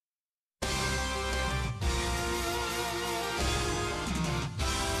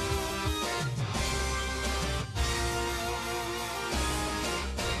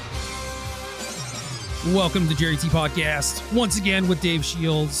Welcome to the Jerry T Podcast. Once again with Dave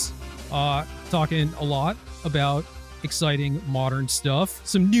Shields, talking a lot about exciting modern stuff,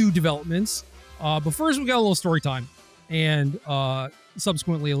 some new developments. But first, we got a little story time, and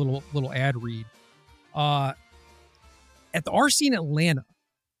subsequently a little ad read. At the RC in Atlanta,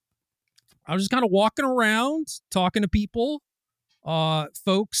 I was just kind of walking around, talking to people,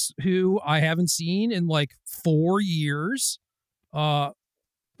 folks who I haven't seen in like 4 years.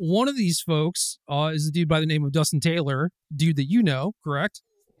 One of these folks is a dude by the name of Dustin Taylor, dude that you know, correct?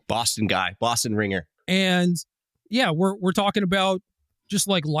 Boston guy, Boston ringer. And yeah, we're talking about just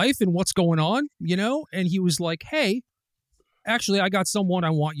like life and what's going on, you know? And he was like, hey, actually, I got someone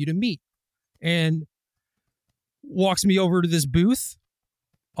I want you to meet. And walks me over to this booth,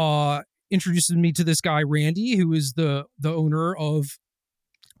 introduces me to this guy, Randy, who is the owner of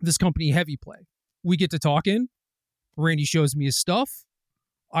this company, Heavy Play. We get to talking. Randy shows me his stuff.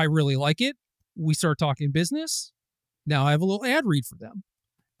 I really like it. We start talking business. Now I have a little ad read for them.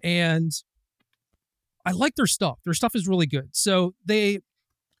 And I like their stuff. Their stuff is really good. So they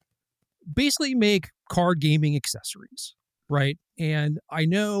basically make card gaming accessories, right? And I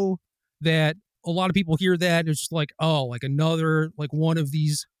know that a lot of people hear that and it's just like, oh, like another, like one of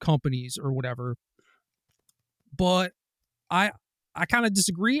these companies or whatever. But I kind of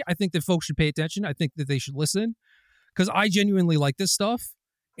disagree. I think that folks should pay attention. I think that they should listen because I genuinely like this stuff.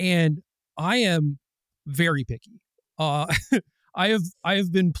 And I am very picky. I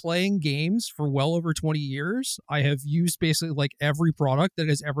have been playing games for well over 20 years. I have used basically like every product that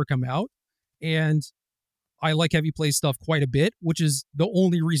has ever come out. And I like Heavy Play stuff quite a bit, which is the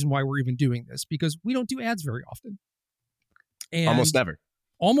only reason why we're even doing this, because we don't do ads very often. And almost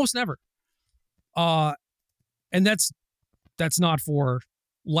never. And that's not for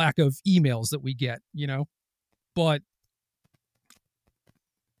lack of emails that we get, you know, but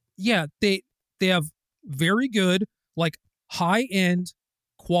yeah, they have very good, like high-end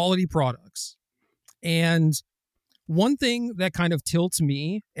quality products. And one thing that kind of tilts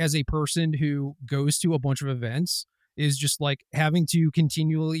me as a person who goes to a bunch of events is just like having to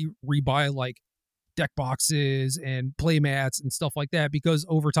continually rebuy like deck boxes and play mats and stuff like that, because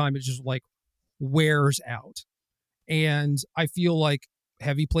over time it just like wears out. And I feel like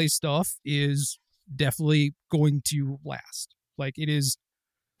Heavy Play stuff is definitely going to last. Like it is.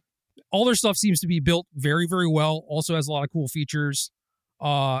 All their stuff seems to be built very, very well. Also has a lot of cool features.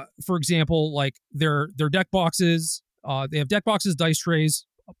 For example, like their deck boxes. They have deck boxes, dice trays,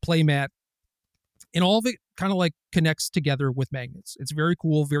 a play mat, and all of it kind of like connects together with magnets. It's very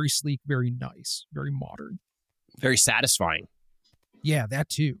cool, very sleek, very nice, very modern. Very satisfying. Yeah, that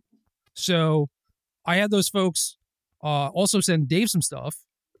too. So I had those folks also send Dave some stuff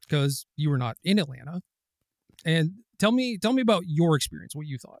because you were not in Atlanta. And tell me about your experience, what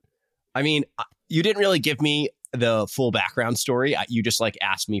you thought. I mean, you didn't really give me the full background story. You just like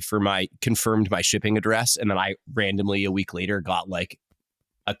asked me for confirmed my shipping address. And then I randomly a week later got like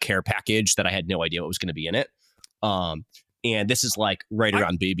a care package that I had no idea what was going to be in it. And this is like right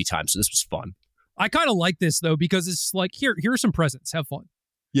around baby time. So this was fun. I kind of like this though, because it's like, here are some presents. Have fun.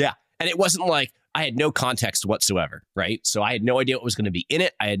 Yeah. And it wasn't like I had no context whatsoever, right? So I had no idea what was going to be in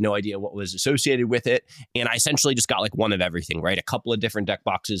it. I had no idea what was associated with it. And I essentially just got like one of everything, right? A couple of different deck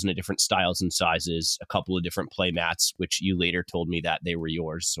boxes and different styles and sizes, a couple of different play mats, which you later told me that they were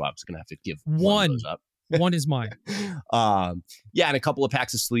yours. So I was going to have to give one of those up. One is mine. Yeah. And a couple of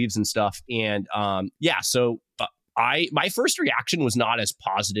packs of sleeves and stuff. And so my first reaction was not as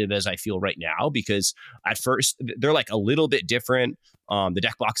positive as I feel right now, because at first they're like a little bit different. The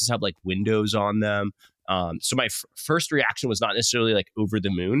deck boxes have like windows on them. So my first reaction was not necessarily like over the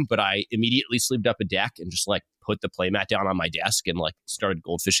moon, but I immediately sleeved up a deck and just like put the playmat down on my desk and like started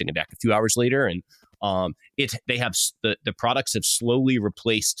goldfishing a deck a few hours later. And the products have slowly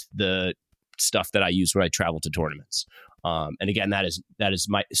replaced the stuff that I use when I travel to tournaments. And again, that is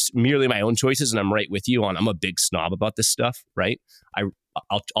merely my own choices. And I'm right with you on, I'm a big snob about this stuff, right?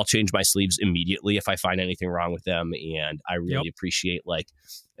 I'll change my sleeves immediately if I find anything wrong with them. And I really appreciate, like,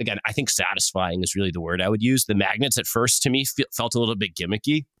 again, I think satisfying is really the word I would use. The magnets at first to me felt a little bit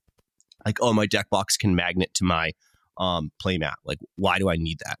gimmicky. Like, oh, my deck box can magnet to my playmat. Like, why do I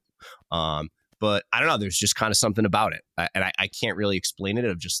need that? But I don't know. There's just kind of something about it. I can't really explain it.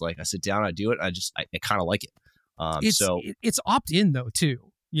 Of just like, I sit down, I do it. I kind of like it. It's opt-in though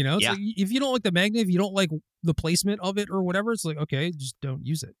too. You know, it's like, if you don't like the magnet, if you don't like the placement of it or whatever, it's like, okay, just don't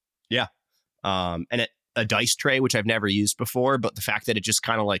use it. Yeah. And a dice tray, which I've never used before, but the fact that it just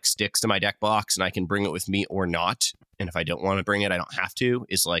kind of like sticks to my deck box and I can bring it with me or not. And if I don't want to bring it, I don't have to,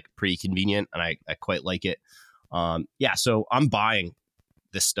 is like pretty convenient. And I quite like it. So I'm buying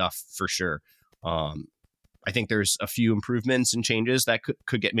this stuff for sure. I think there's a few improvements and changes that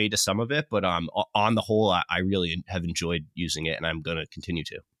could get made to some of it, but on the whole, I really have enjoyed using it, and I'm going to continue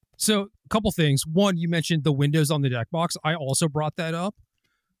to. So a couple things. One, you mentioned the windows on the deck box. I also brought that up.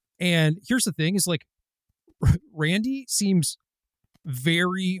 And here's the thing is like Randy seems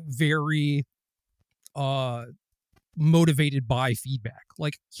very, very motivated by feedback.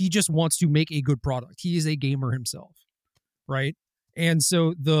 Like he just wants to make a good product. He is a gamer himself, right? And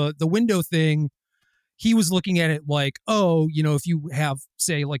so the window thing, he was looking at it like, oh, you know, if you have,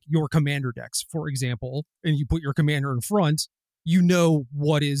 say, like your commander decks, for example, and you put your commander in front, you know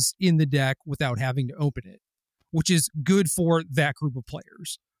what is in the deck without having to open it, which is good for that group of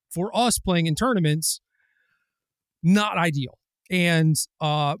players. For us playing in tournaments, not ideal. And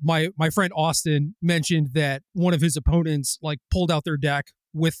my friend Austin mentioned that one of his opponents like pulled out their deck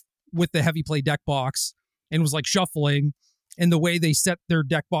with the heavy play deck box and was like shuffling. And the way they set their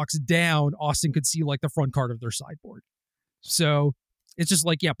deck box down, Austin could see like the front card of their sideboard. So it's just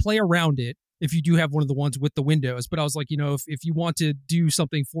like, yeah, play around it if you do have one of the ones with the windows. But I was like, you know, if you want to do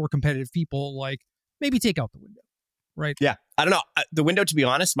something for competitive people, like maybe take out the window, right? Yeah, I don't know. The window, to be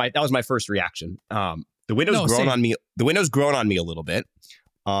honest, that was my first reaction. The window's grown on me. The window's grown on me a little bit.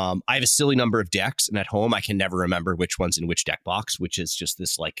 I have a silly number of decks, and at home I can never remember which one's in which deck box, which is just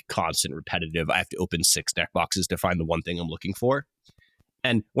this like constant repetitive. I have to open 6 deck boxes to find the one thing I'm looking for.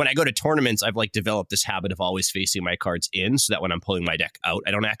 And when I go to tournaments, I've like developed this habit of always facing my cards in so that when I'm pulling my deck out,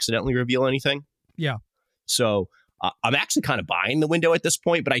 I don't accidentally reveal anything. Yeah. So I'm actually kind of buying the window at this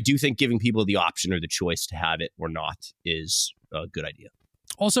point, but I do think giving people the option or the choice to have it or not is a good idea.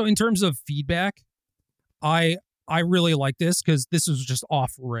 Also, in terms of feedback, I really like this because this was just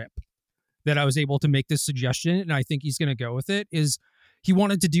off rip that I was able to make this suggestion, and I think he's going to go with it, is he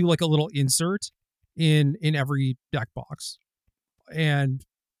wanted to do like a little insert in every deck box. And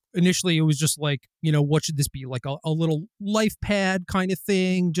initially it was just like, you know, what should this be? Like a little life pad kind of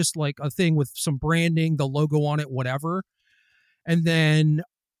thing, just like a thing with some branding, the logo on it, whatever. And then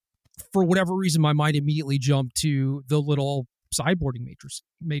for whatever reason, my mind immediately jumped to the little sideboarding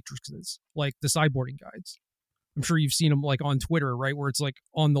matrices, like the sideboarding guides. I'm sure you've seen them like on Twitter, right? Where it's like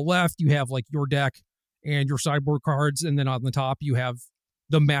on the left, you have like your deck and your sideboard cards. And then on the top, you have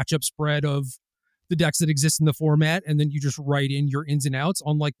the matchup spread of the decks that exist in the format. And then you just write in your ins and outs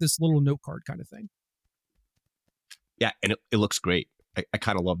on like this little note card kind of thing. Yeah. And it looks great. I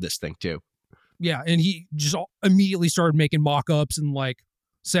kind of love this thing too. Yeah. And he just immediately started making mock-ups and like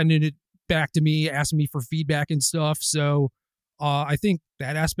sending it back to me, asking me for feedback and stuff. So I think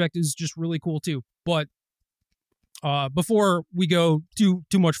that aspect is just really cool too. But before we go too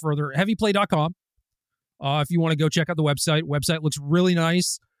much further, heavyplay.com. If you want to go check out the website looks really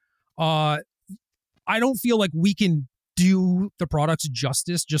nice. I don't feel like we can do the products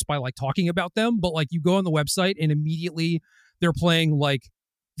justice just by like talking about them, but like you go on the website and immediately they're playing like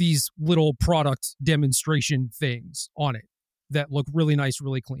these little product demonstration things on it that look really nice,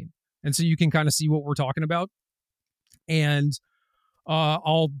 really clean. And so you can kind of see what we're talking about. And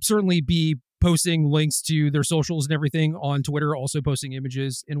I'll certainly be posting links to their socials and everything on Twitter, also posting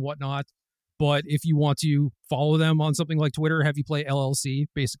images and whatnot. But if you want to follow them on something like Twitter, Heavy Play LLC,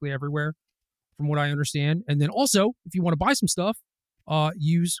 basically everywhere, from what I understand. And then also, if you want to buy some stuff,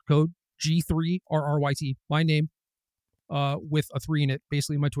 use code G3RRYT, my name, with a 3 in it,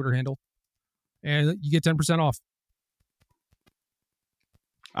 basically my Twitter handle. And you get 10% off.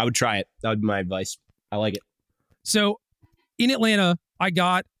 I would try it. That would be my advice. I like it. So in Atlanta, I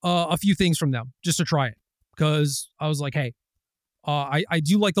got a few things from them just to try it because I was like, hey, I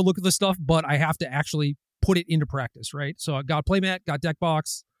do like the look of the stuff, but I have to actually put it into practice, right? So I got playmat, got deck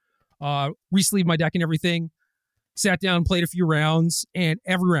box, re-sleeved my deck and everything, sat down, played a few rounds, and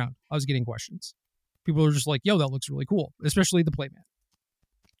every round I was getting questions. People are just like, yo, that looks really cool, especially the playmat.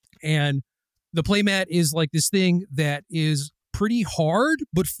 And the playmat is like this thing that is pretty hard,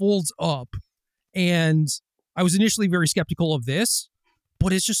 but folds up. And I was initially very skeptical of this,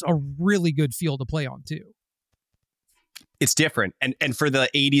 but it's just a really good feel to play on too. It's different. And for the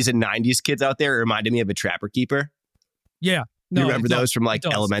 80s and 90s kids out there, it reminded me of a Trapper Keeper. Yeah. No, you remember those from like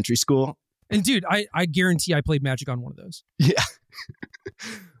elementary school? And dude, I guarantee I played Magic on one of those. Yeah.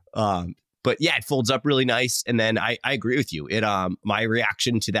 But yeah, it folds up really nice. And then I agree with you. It my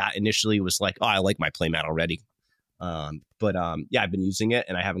reaction to that initially was like, oh, I like my playmat already. But yeah, I've been using it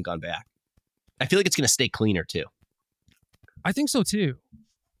and I haven't gone back. I feel like it's going to stay cleaner too. I think so too.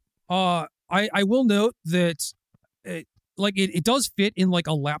 I will note that it does fit in like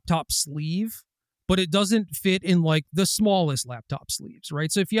a laptop sleeve, but it doesn't fit in like the smallest laptop sleeves,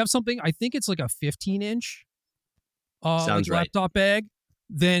 right? So if you have something, I think it's like a 15-inch Sounds like right. laptop bag,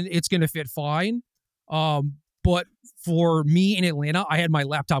 then it's going to fit fine. But for me in Atlanta, I had my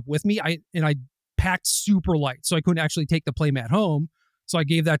laptop with me. I packed super light, so I couldn't actually take the playmat home. So I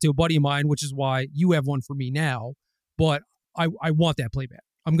gave that to a buddy of mine, which is why you have one for me now. But I want that playmat.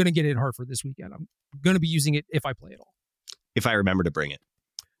 I'm going to get it in Hartford this weekend. I'm going to be using it if I play at all. If I remember to bring it.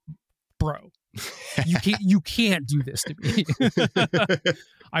 Bro, you can't do this to me.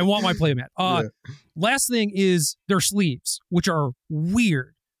 I want my playmat. Last thing is their sleeves, which are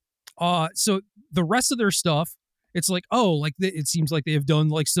weird. So the rest of their stuff, it's like, it seems like they've done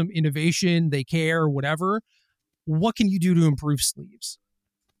like some innovation, they care, whatever. What can you do to improve sleeves?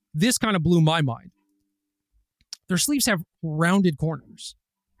 This kind of blew my mind. Their sleeves have rounded corners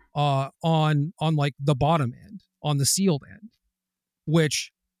on like the bottom end, on the sealed end,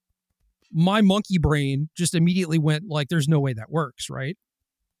 which my monkey brain just immediately went like, there's no way that works, right?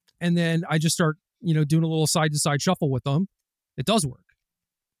 And then I just start, doing a little side to side shuffle with them. It does work.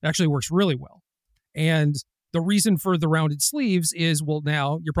 It actually works really well. And the reason for the rounded sleeves is, well,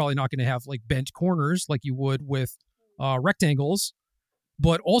 now you're probably not going to have like bent corners like you would with rectangles,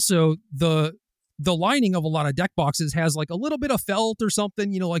 but also the lining of a lot of deck boxes has like a little bit of felt or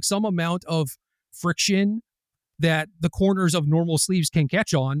something, like some amount of friction that the corners of normal sleeves can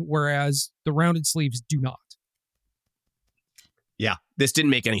catch on, whereas the rounded sleeves do not. Yeah, this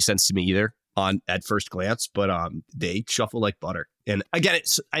didn't make any sense to me either at first glance, but they shuffle like butter. And again,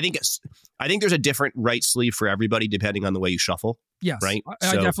 I think there's a different right sleeve for everybody depending on the way you shuffle. Yes, right.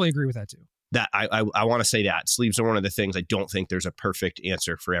 I definitely agree with that too. That I want to say that sleeves are one of the things. I don't think there's a perfect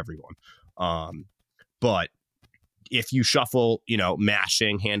answer for everyone. But if you shuffle,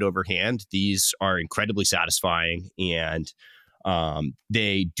 mashing hand over hand, these are incredibly satisfying, and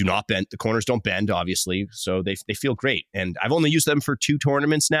they do not bend. The corners don't bend, obviously, so they feel great. And I've only used them for 2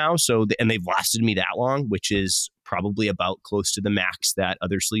 tournaments now, and they've lasted me that long, which is probably about close to the max that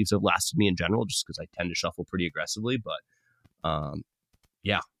other sleeves have lasted me in general, just because I tend to shuffle pretty aggressively. But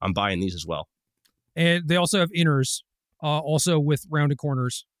yeah, I'm buying these as well. And they also have inners, also with rounded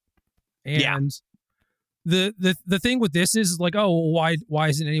corners. And the thing with this is like, why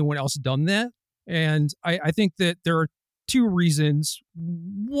hasn't anyone else done that? And I think that there are 2 reasons,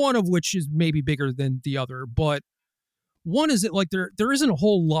 one of which is maybe bigger than the other. But one is that like there isn't a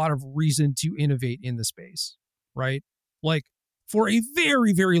whole lot of reason to innovate in the space, right? Like for a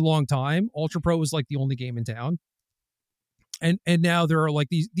very, very long time, Ultra Pro was like the only game in town. And now there are like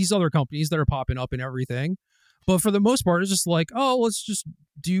these other companies that are popping up and everything. But for the most part, it's just like, let's just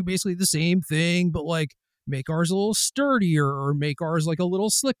do basically the same thing, but like make ours a little sturdier or make ours like a little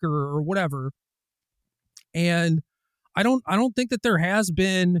slicker or whatever. And I don't think that there has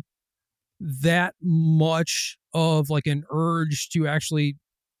been that much of like an urge to actually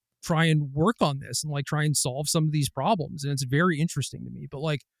try and work on this and like try and solve some of these problems. And it's very interesting to me. But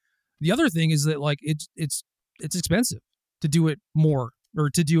like the other thing is that like it's expensive to do it more, or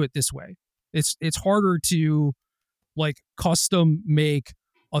to do it this way. It's harder to like custom make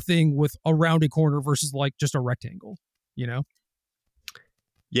a thing with a rounded corner versus like just a rectangle,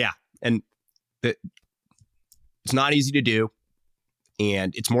 Yeah. And it's not easy to do,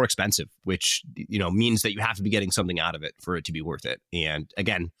 and it's more expensive, which, means that you have to be getting something out of it for it to be worth it. And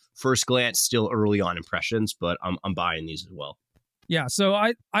again, first glance, still early on impressions, but I'm buying these as well. Yeah. So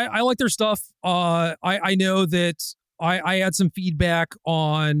I like their stuff. I know that I had some feedback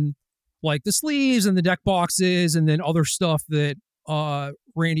on like the sleeves and the deck boxes, and then other stuff that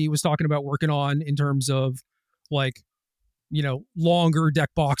Randy was talking about working on in terms of like, longer deck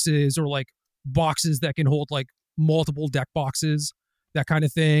boxes, or like boxes that can hold like multiple deck boxes, that kind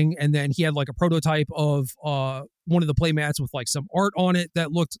of thing. And then he had like a prototype of one of the playmats with like some art on it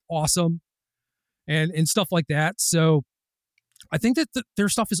that looked awesome, and stuff like that. So I think that their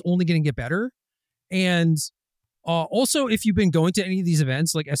stuff is only going to get better. And also, if you've been going to any of these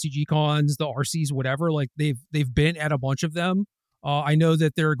events like SCG cons, the RCs, whatever, like they've been at a bunch of them. I know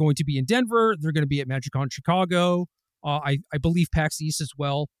that they're going to be in Denver. They're going to be at MagicCon Chicago. I believe PAX East as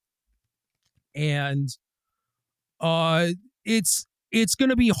well. And it's going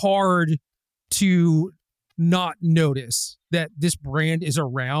to be hard to not notice that this brand is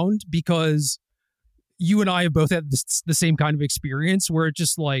around, because you and I have both had the same kind of experience where it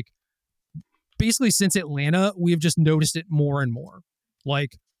just like, basically since Atlanta, we've just noticed it more and more.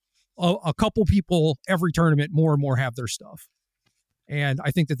 Like a couple people every tournament, more and more have their stuff. And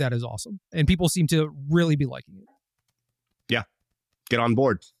I think that is awesome. And people seem to really be liking it. Yeah. Get on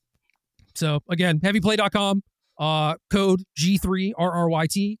board. So again, heavyplay.com, code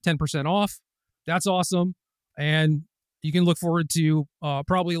G3RRYT, 10% off. That's awesome. And you can look forward to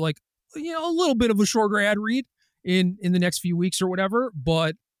probably like, a little bit of a shorter ad read in the next few weeks or whatever,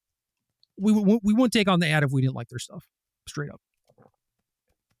 but we wouldn't take on the ad if we didn't like their stuff. Straight up.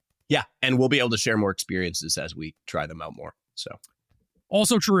 Yeah, and we'll be able to share more experiences as we try them out more. So,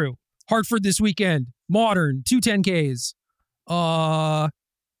 also true. Hartford this weekend. Modern 210Ks.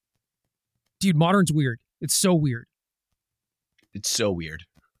 Dude, Modern's weird. It's so weird. It's so weird.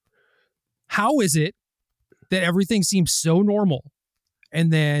 How is it that everything seems so normal,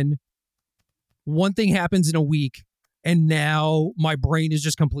 and then one thing happens in a week, and now my brain is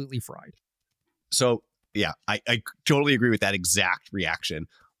just completely fried? So, yeah, I totally agree with that exact reaction.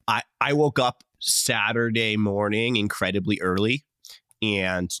 I woke up Saturday morning incredibly early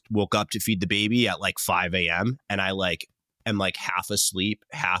and woke up to feed the baby at like 5 a.m. And I am like half asleep,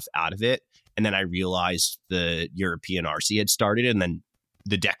 half out of it. And then I realized the European RC had started, and then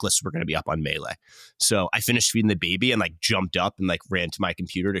the deck lists were going to be up on Melee. So I finished feeding the baby and like jumped up and like ran to my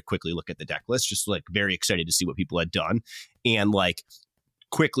computer to quickly look at the deck list, just like very excited to see what people had done, and like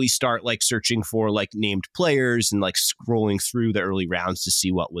quickly start like searching for like named players and like scrolling through the early rounds to see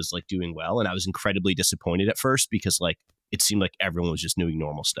what was like doing well. And I was incredibly disappointed at first because like it seemed like everyone was just doing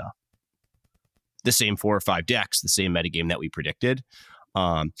normal stuff. The same 4 or 5 decks, the same metagame that we predicted.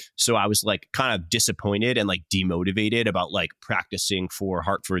 So I was like kind of disappointed and like demotivated about like practicing for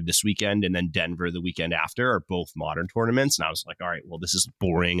Hartford this weekend and then Denver the weekend after, are both Modern tournaments. And I was like, all right, well, this is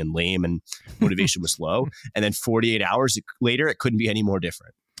boring and lame, and motivation was low. And then 48 hours later, it couldn't be any more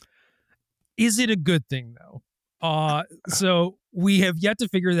different. Is it a good thing though? So we have yet to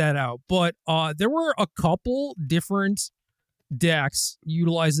figure that out, but there were a couple different decks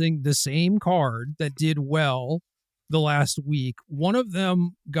utilizing the same card that did well the last week. One of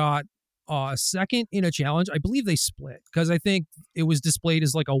them got second in a challenge. I believe they split because I think it was displayed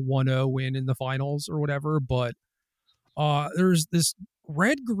as like a 1-0 win in the finals or whatever. But there's this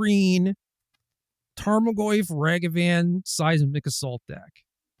red-green Tarmogoyf Ragavan Seismic Assault deck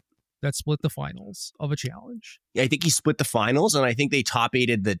that split the finals of a challenge. Yeah, I think he split the finals, and I think they top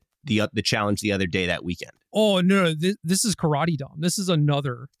aided the challenge the other day that weekend. Oh no, this is Karate Dom. This is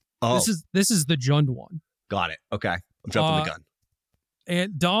another. Oh, This is the Jund one. Got it. Okay. I'm jumping the gun.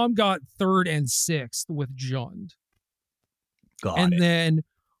 And Dom got 3rd and 6th with Jund. Got it. And then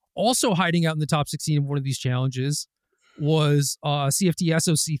also hiding out in the top 16 of one of these challenges was CFT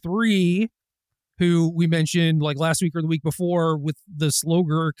SOC3, who we mentioned like last week or the week before with the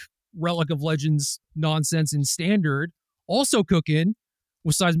Slogurk Relic of Legends nonsense in Standard, also cooking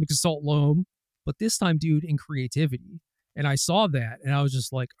with Seismic Assault Loam, but this time, dude, in creativity. And I saw that, and I was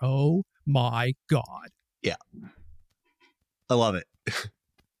just like, oh my God. Yeah. I love it.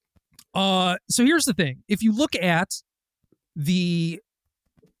 So here's the thing. If you look at the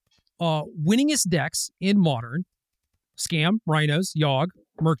winningest decks in Modern, Scam, Rhinos, Yogg,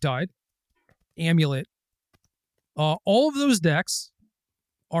 Murktide, Amulet, all of those decks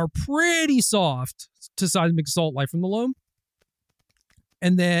are pretty soft to Seismic Assault Life from the Loam.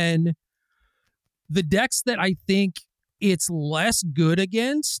 And then the decks that I think it's less good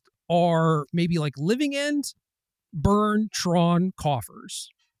against are maybe like Living End, Burn, Tron, Coffers.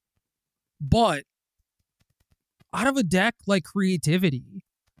 But out of a deck like Creativity,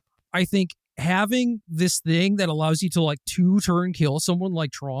 I think having this thing that allows you to like 2-turn kill someone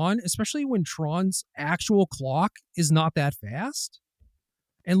like Tron, especially when Tron's actual clock is not that fast,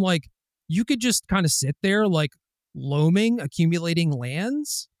 and like you could just kind of sit there like loaming, accumulating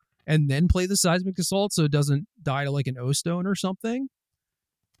lands, and then play the Seismic Assault so it doesn't die to like an O-Stone or something.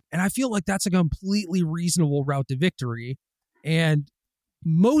 And I feel like that's a completely reasonable route to victory. And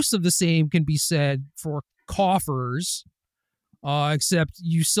most of the same can be said for Coffers, except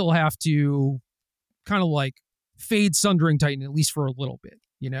you still have to kind of like fade Sundering Titan, at least for a little bit,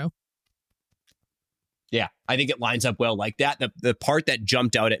 you know? Yeah, I think it lines up well like that. The part that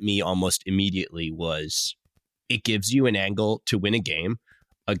jumped out at me almost immediately was it gives you an angle to win a game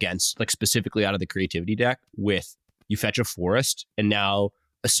against, like specifically out of the Creativity deck, with you fetch a forest, and now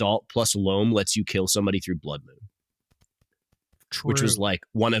Assault plus Loam lets you kill somebody through Blood Moon. True. Which was like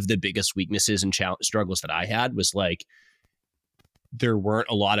one of the biggest weaknesses and struggles that I had, was like there weren't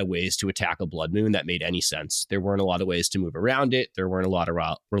a lot of ways to attack a Blood Moon that made any sense. There weren't a lot of ways to move around it. There weren't a lot of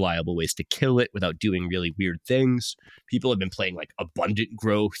reliable ways to kill it without doing really weird things. People have been playing like Abundant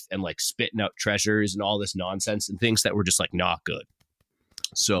Growth and like spitting out treasures and all this nonsense and things that were just like not good.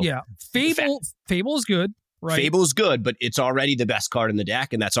 So yeah, Fable is good. Right. Fable is good, but it's already the best card in the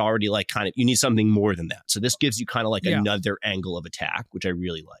deck, and that's already like kind of, you need something more than that. So this gives you kind of like another angle of attack, which I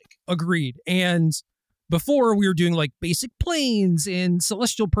really like. Agreed. And before we were doing like basic planes and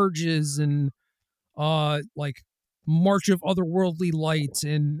celestial purges and like March of Otherworldly Light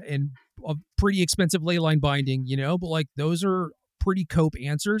and a pretty expensive leyline binding, but like those are pretty cope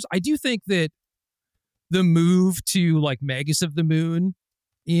answers. I do think that the move to like Magus of the Moon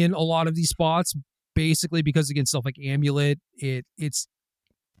in a lot of these spots, basically because against stuff like Amulet, it's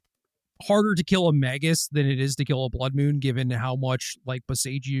harder to kill a Magus than it is to kill a Blood Moon, given how much like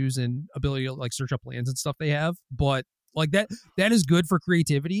Boseijus and ability to like search up lands and stuff they have. But like that is good for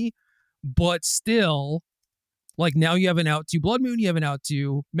creativity, but still, like now you have an out to Blood Moon, you have an out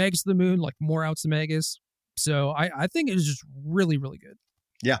to Magus of the Moon, like more outs to Magus. So I think it is just really, really good.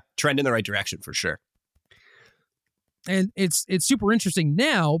 Yeah, trend in the right direction for sure. And it's super interesting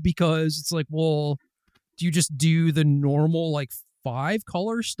now because it's like, well, do you just do the normal like 5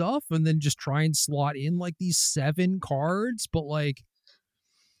 color stuff and then just try and slot in like these 7 cards? But like,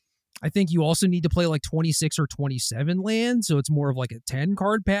 I think you also need to play like 26 or 27 lands. So it's more of like a 10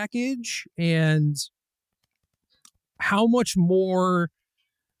 card package. And how much more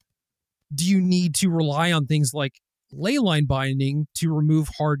do you need to rely on things like leyline binding to remove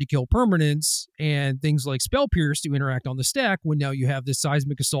hard to kill permanents and things like spell pierce to interact on the stack when now you have this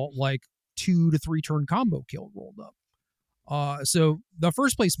seismic assault like 2 to 3 turn combo kill rolled up? So the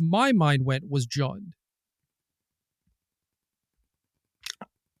first place my mind went was Jund.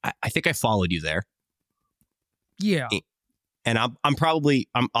 I think I followed you there. Yeah. And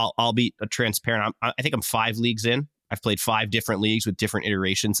I'll be transparent. I think I'm 5 leagues in. I've played 5 different leagues with different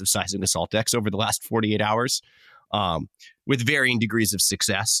iterations of Seismic Assault decks over the last 48 hours, with varying degrees of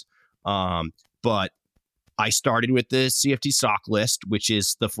success. But I started with the CFT sock list, which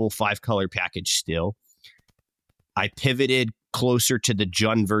is the full 5 color package still. I pivoted closer to the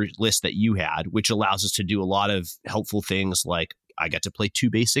Jund list that you had, which allows us to do a lot of helpful things like I get to play 2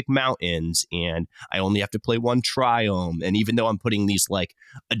 basic mountains and I only have to play 1 triome. And even though I'm putting these like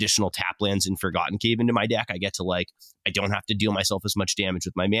additional tap lands in Forgotten Cave into my deck, I get to like, I don't have to deal myself as much damage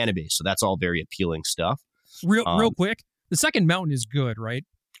with my mana base. So that's all very appealing stuff. Real quick, the second mountain is good, right?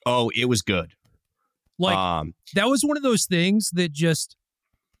 Oh, it was good. Like that was one of those things that just,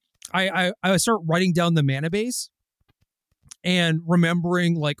 I start writing down the mana base and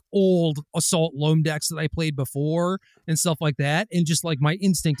remembering like old Assault Loam decks that I played before and stuff like that. And just like my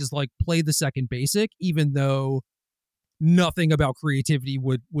instinct is like play the second basic, even though nothing about creativity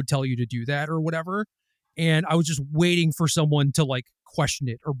would tell you to do that or whatever. And I was just waiting for someone to like question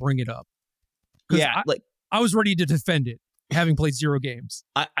it or bring it up. Yeah. I was ready to defend it, having played 0 games.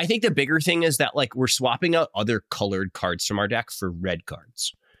 I think the bigger thing is that like we're swapping out other colored cards from our deck for red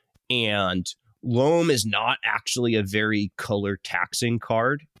cards. And Loam is not actually a very color taxing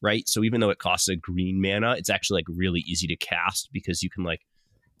card, right? So even though it costs a green mana, it's actually like really easy to cast because you can like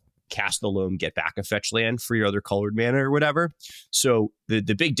cast the Loam, get back a fetch land for your other colored mana or whatever. So the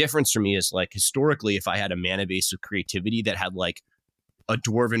big difference for me is like historically, if I had a mana base with creativity that had like a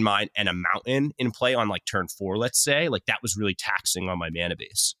Dwarven Mine and a Mountain in play on like turn 4, let's say, like that was really taxing on my mana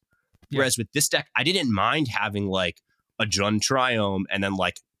base. Yeah. Whereas with this deck, I didn't mind having like a Jund Triome and then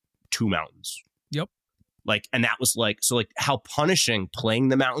like 2 mountains. Yep. Like, and that was like, so like how punishing playing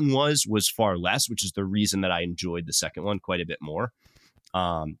the mountain was far less, which is the reason that I enjoyed the second one quite a bit more.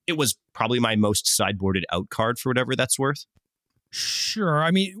 It was probably my most sideboarded out card for whatever that's worth. Sure.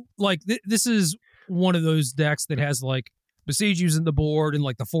 I mean, like this is one of those decks that has like Boseijus in the board and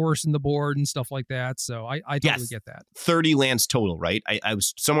like the forest in the board and stuff like that. So I totally get that. 30 lands total, right? I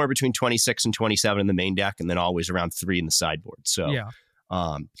was somewhere between 26 and 27 in the main deck and then always around 3 in the sideboard. So yeah.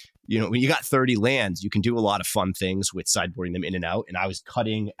 When you got 30 lands, you can do a lot of fun things with sideboarding them in and out. And I was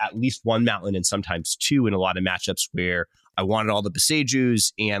cutting at least 1 mountain and sometimes 2 in a lot of matchups where I wanted all the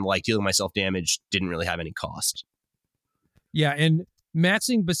Boseijus and like dealing myself damage didn't really have any cost. Yeah, and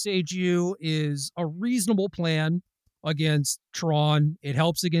maxing Boseiju is a reasonable plan against Tron. It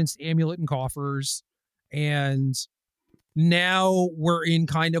helps against Amulet and Coffers. And now we're in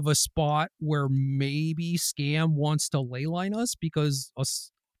kind of a spot where maybe Scam wants to leyline us because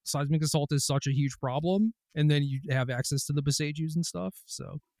Seismic Assault is such a huge problem. And then you have access to the Boseijus and stuff.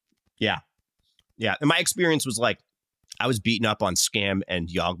 So, yeah. Yeah. And my experience was like, I was beaten up on Scam and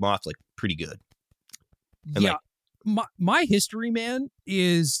Yawgmoth like pretty good. And yeah. My history, man,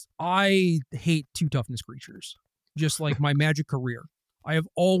 is I hate 2 toughness creatures. Just like my Magic career. I have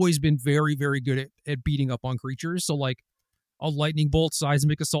always been very, very good at beating up on creatures. So like a Lightning Bolt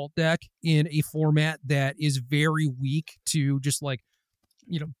Seismic Assault deck in a format that is very weak to just like,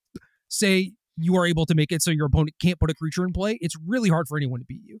 say you are able to make it so your opponent can't put a creature in play. It's really hard for anyone to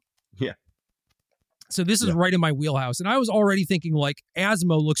beat you. Yeah. So this is right in my wheelhouse. And I was already thinking like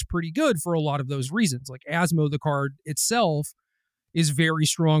Asmo looks pretty good for a lot of those reasons. Like Asmo, the card itself, is very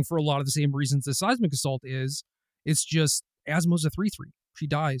strong for a lot of the same reasons that Seismic Assault is. It's just Asmo's a 3/3. she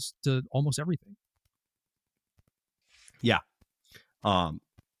dies to almost everything. Yeah.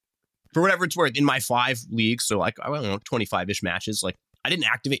 For whatever it's worth, in my 5 leagues, so like, I don't know, 25-ish matches, like, I didn't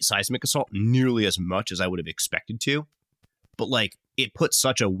activate Seismic Assault nearly as much as I would have expected to. But, like, it put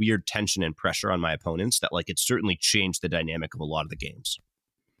such a weird tension and pressure on my opponents that, like, it certainly changed the dynamic of a lot of the games.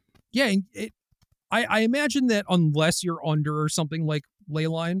 Yeah, and I imagine that unless you're under something like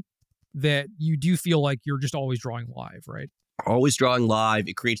Leyline, that you do feel like you're just always drawing live, right? Always drawing live.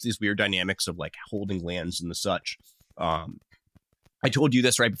 It creates these weird dynamics of, like, holding lands and the such. I told you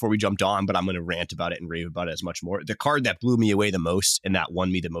this right before we jumped on, but I'm going to rant about it and rave about it as much more. The card that blew me away the most and that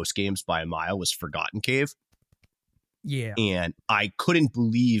won me the most games by a mile was Forgotten Cave. Yeah. And I couldn't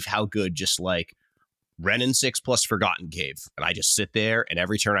believe how good just like Renin 6 plus Forgotten Cave. And I just sit there and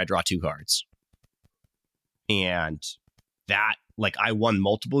every turn I draw 2 cards. And that, like, I won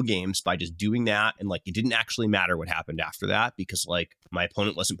multiple games by just doing that. And like, it didn't actually matter what happened after that because like my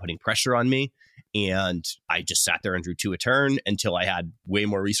opponent wasn't putting pressure on me. And I just sat there and drew 2 a turn until I had way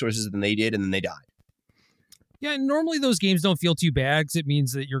more resources than they did. And then they died. Yeah. And normally those games don't feel too bad because it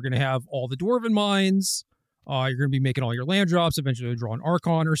means that you're going to have all the Dwarven mines. You're going to be making all your land drops, eventually draw an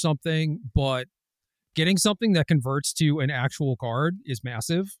Archon or something. But getting something that converts to an actual card is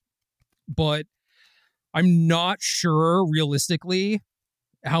massive. But I'm not sure realistically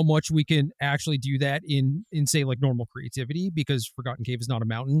how much we can actually do that in say like normal creativity because Forgotten Cave is not a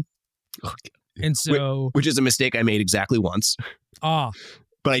mountain. Okay. And so which is a mistake I made exactly once. But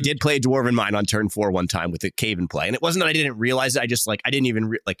I did play a Dwarven Mine on turn 4 one time with a cave in play. And it wasn't that I didn't realize it. I just like, I didn't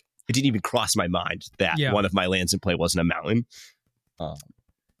even it didn't even cross my mind that one of my lands in play wasn't a mountain.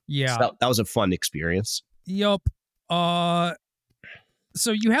 Yeah. So that was a fun experience. Yup.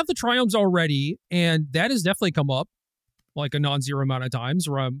 So you have the Triomes already, and that has definitely come up like a non-zero amount of times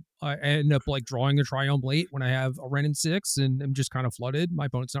where I end up like drawing a Triome late when I have a Renin 6 and I'm just kind of flooded. My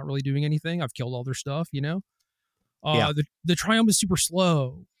opponent's not really doing anything. I've killed all their stuff, you know? The Triome is super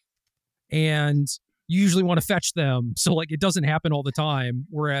slow and you usually want to fetch them. So like it doesn't happen all the time.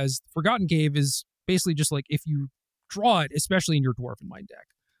 Whereas Forgotten Cave is basically just like if you draw it, especially in your Dwarven Mine deck,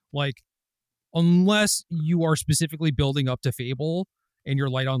 like unless you are specifically building up to Fable and you're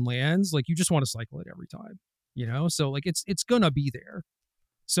light on lands, like you just want to cycle it every time, you know? So like it's gonna be there.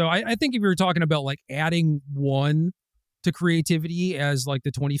 So I think if you're talking about like adding 1 to creativity as like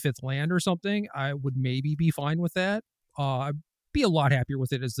the 25th land or something, I would maybe be fine with that. I'd be a lot happier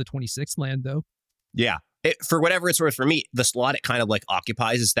with it as the 26th land though. Yeah. For whatever it's worth for me, the slot it kind of like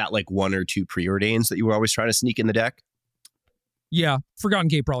occupies is that like 1 or 2 preordains that you were always trying to sneak in the deck. Yeah. Forgotten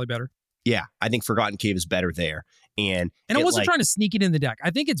Cave probably better. Yeah, I think Forgotten Cave is better there. And I wasn't trying to sneak it in the deck.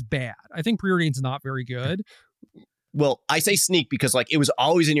 I think it's bad. I think preordain's not very good. Well, I say sneak because like it was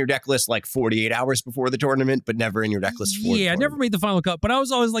always in your deck list like 48 hours before the tournament, but never in your deck list for I never made the final cut, but I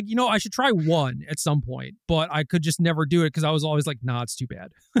was always like, you know, I should try 1 at some point, but I could just never do it because I was always like, nah, it's too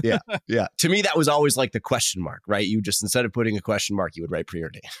bad. Yeah. To me, that was always like the question mark, right? You just, instead of putting a question mark, you would write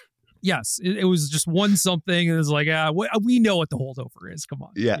preordain. Yes, it was just 1 something, and it's like, we know what the holdover is. Come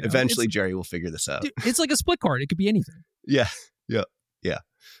on. Yeah, you know? Eventually Jerry will figure this out. It's like a split card. It could be anything. Yeah.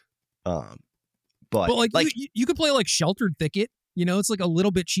 But like you could play like Sheltered Thicket. You know, it's like a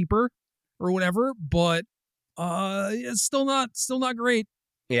little bit cheaper or whatever, but it's still not great.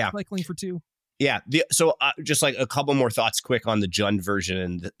 Yeah, cycling for 2. Yeah. So just like a couple more thoughts quick on the Jund version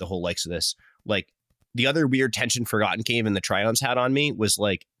and the whole likes of this. Like the other weird tension Forgotten Cave and the Triomes had on me was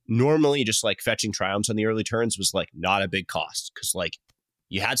like normally just like fetching Triomes on the early turns was like not a big cost because like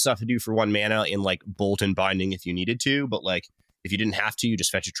you had stuff to do for 1 mana in like Bolt and Binding if you needed to, but like if you didn't have to, you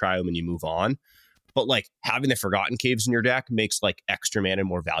just fetch a Triome and you move on. But like having the Forgotten Caves in your deck makes like extra mana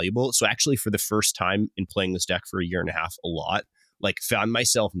more valuable. So actually for the first time in playing this deck for a year and a half a lot, like found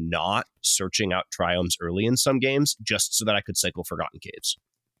myself not searching out Triomes early in some games just so that I could cycle Forgotten Caves.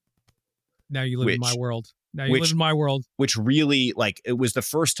 Now you live in my world. Live in my world. Which really, like, it was the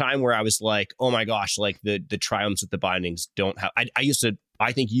first time where I was like, oh my gosh, like the Triomes with the bindings don't have,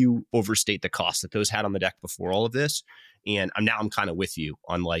 I think you overstate the cost that those had on the deck before all of this. And I'm kind of with you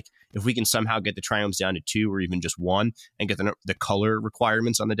on like, if we can somehow get the Triomes down to 2 or even just 1 and get the color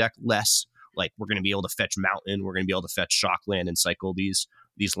requirements on the deck less, like we're going to be able to fetch Mountain, we're going to be able to fetch Shockland and cycle these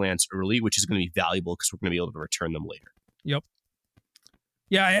lands early, which is going to be valuable because we're going to be able to return them later. Yep.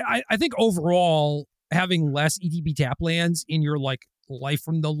 Yeah, I think overall having less ETB tap lands in your like Life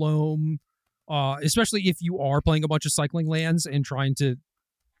from the Loam, especially if you are playing a bunch of cycling lands and trying to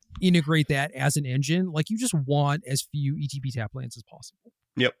integrate that as an engine, like you just want as few ETB tap lands as possible.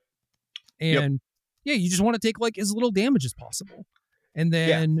 Yep. And yeah, you just want to take like as little damage as possible. And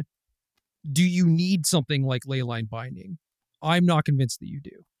then do you need something like Leyline Binding? I'm not convinced that you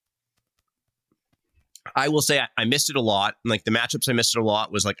do. I will say I missed it a lot. Like the matchups I missed it a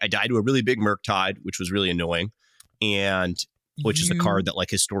lot was like I died to a really big Murktide, which was really annoying, and which is a card that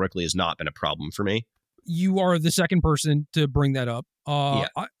like historically has not been a problem for me. You are the second person to bring that up.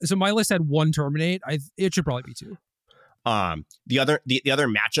 So my list had one Terminate. It should probably be two. The other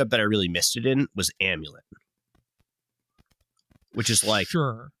matchup that I really missed it in was Amulet, which is like,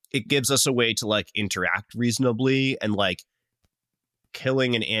 sure, it gives us a way to like interact reasonably, and like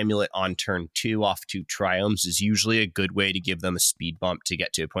killing an Amulet on turn 2 off 2 Triomes is usually a good way to give them a speed bump to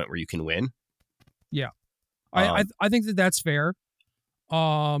get to a point where you can win. Yeah. I think that that's fair.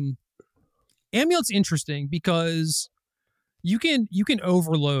 Amulet's interesting because you can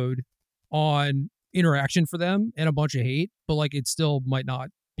overload on interaction for them and a bunch of hate, but like it still might not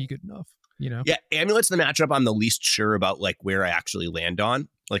be good enough, you know? Yeah, Amulet's the matchup I'm the least sure about, like where I actually land on.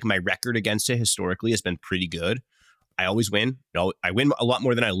 Like my record against it historically has been pretty good. I always win. I win a lot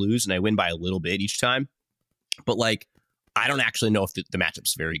more than I lose, and I win by a little bit each time. But like, I don't actually know if the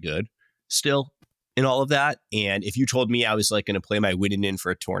matchup's very good still in all of that. And if you told me I was like going to play my winning in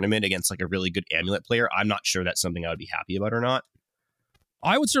for a tournament against like a really good Amulet player, I'm not sure that's something I would be happy about or not.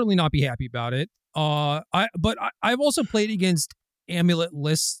 I would certainly not be happy about it. I've also played against Amulet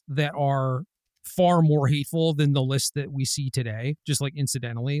lists that are far more hateful than the list that we see today, just like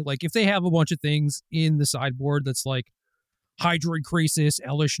incidentally. Like if they have a bunch of things in the sideboard that's like Hydroid Krasis,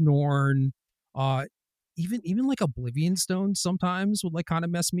 Elish Norn, even like Oblivion Stone sometimes would like kind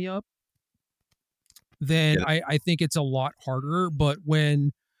of mess me up, then yeah. I think it's a lot harder. But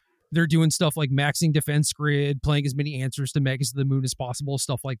when they're doing stuff like maxing defense grid, playing as many answers to Megas to the Moon as possible,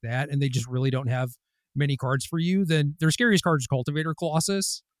 stuff like that, and they just really don't have many cards for you, then their scariest card is Cultivator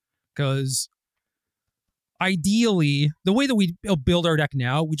Colossus, because ideally, the way that we build our deck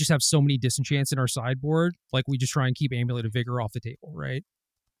now, we just have so many disenchants in our sideboard. Like we just try and keep Amulet of Vigor off the table, right?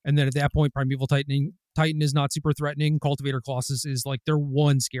 And then at that point, Primeval Titan is not super threatening. Cultivator Colossus is like their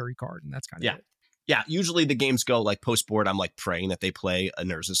one scary card, and that's kind of it. Yeah, usually the games go like post board. I'm like praying that they play a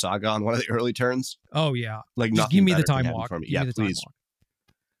Nurza Saga on one of the early turns. Oh yeah, like just give me the time walk. Yeah, please,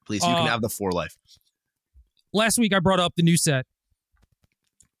 please. You can have the 4 life. Last week I brought up the new set,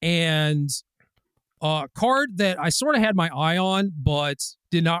 and a card that I sort of had my eye on, but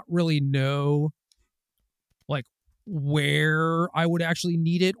did not really know like where I would actually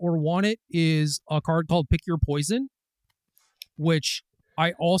need it or want it, is a card called Pick Your Poison, which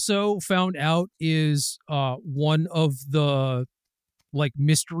I also found out is one of the like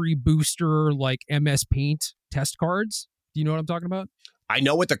mystery booster, like MS Paint test cards. Do you know what I'm talking about? I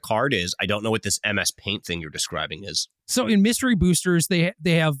know what the card is. I don't know what this MS Paint thing you're describing is. So in mystery boosters, they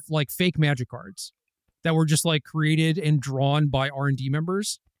have like fake magic cards that were just like created and drawn by R&D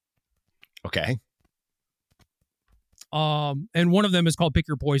members. Okay. And one of them is called Pick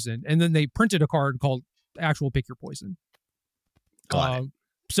Your Poison, and then they printed a card called actual Pick Your Poison. Got it.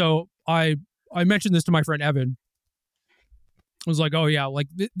 So I mentioned this to my friend Evan. I was like, "Oh yeah, like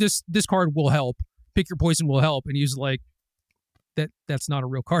this card will help. Pick Your Poison will help," and he was like, "That's not a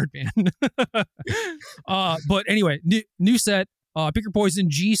real card, man." But anyway, new set. Pick Your Poison,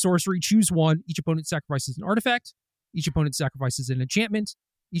 G sorcery, choose one. Each opponent sacrifices an artifact. Each opponent sacrifices an enchantment.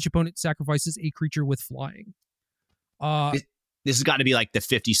 Each opponent sacrifices a creature with flying. This has got to be like the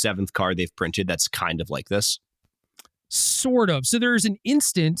 57th card they've printed that's kind of like this. Sort of. So there's an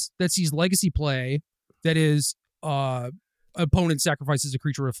instant that sees legacy play that is opponent sacrifices a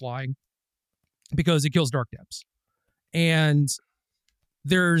creature with flying because it kills Dark Depths. And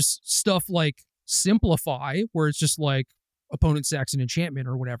there's stuff like Simplify, where it's just like opponent sacks an enchantment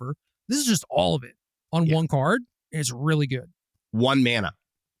or whatever. This is just all of it on one card, and it's really good. 1 mana.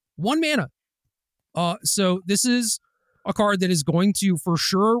 So this is a card that is going to for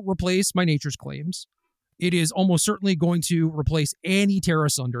sure replace my Nature's Claims. It is almost certainly going to replace any Terra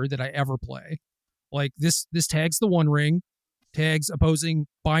Sunder that I ever play. Like this tags the One Ring, tags opposing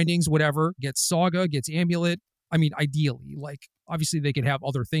bindings, whatever, gets Saga, gets Amulet. I mean, ideally, like obviously they could have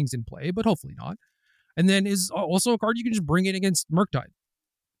other things in play, but hopefully not. And then is also a card you can just bring in against Murktide.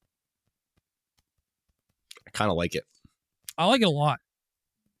 I kind of like it. I like it a lot.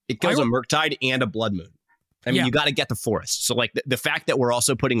 It kills a Murktide and a Blood Moon. I mean, you got to get the forest. So like the fact that we're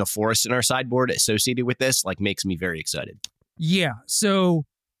also putting a forest in our sideboard associated with this, like makes me very excited. Yeah. So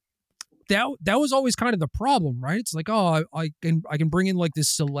that was always kind of the problem, right? It's like, oh, I can bring in like this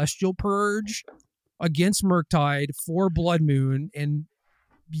Celestial Purge against Murktide for Blood Moon and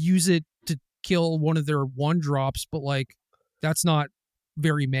use it to kill one of their 1-drops, but like that's not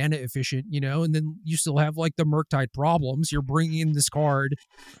very mana efficient, you know? And then you still have like the Murktide problems. You're bringing in this card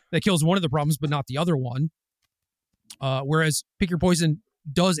that kills one of the problems, but not the other one. Whereas Pick Your Poison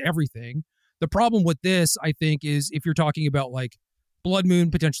does everything. The problem with this, I think, is if you're talking about like Blood Moon,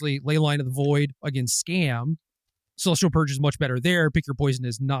 potentially Leyline of the Void against Scam, Celestial Purge is much better there. Pick Your Poison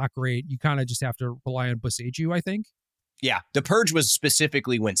is not great. You kind of just have to rely on Boseiju, I think. Yeah, the Purge was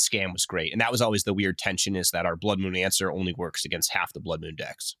specifically when Scam was great, and that was always the weird tension, is that our Blood Moon answer only works against half the Blood Moon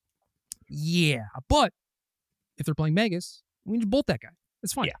decks. Yeah, but if they're playing Megas, we can just bolt that guy.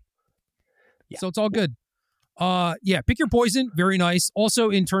 It's fine. Yeah. So it's all good. Yeah, Pick Your Poison, very nice.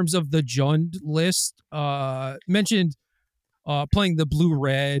 Also, in terms of the Jund list, mentioned playing the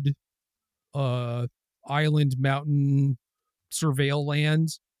blue-red island mountain surveil land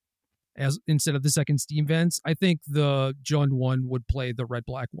as instead of the second Steam Vents. I think the Jund one would play the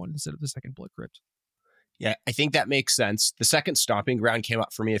red-black one instead of the second Blood Crypt. Yeah, I think that makes sense. The second Stomping Ground came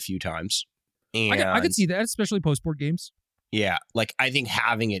up for me a few times. And I could see that, especially post-board games. Yeah, like I think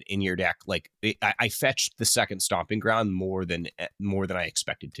having it in your deck, like I fetched the second Stomping Ground more than I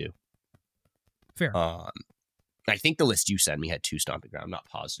expected to. Fair. I think the list you sent me had 2 Stomping Ground. I'm not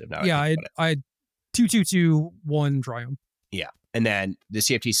positive now. Yeah, I had 2/2/2, 1 Triumph. Yeah, and then the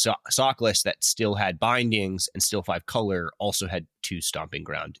CFT sock list that still had bindings and still 5 color also had 2 Stomping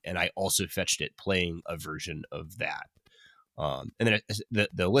Ground, and I also fetched it playing a version of that. And then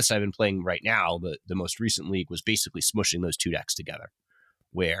the list I've been playing right now, the most recent league, was basically smushing those 2 decks together,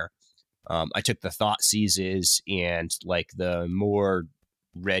 where I took the Thought Seizes and like the more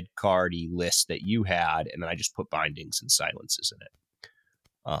red cardy list that you had, and then I just put bindings and silences in it.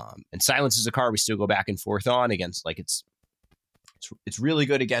 And silence is a card we still go back and forth on against. Like it's really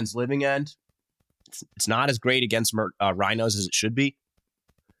good against Living End. It's not as great against Rhinos as it should be.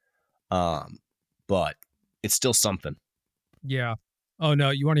 But it's still something. Yeah. Oh,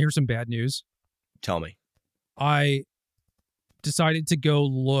 no. You want to hear some bad news? Tell me. I decided to go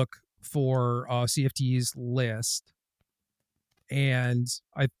look for CFT's list. And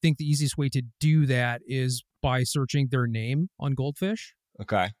I think the easiest way to do that is by searching their name on Goldfish.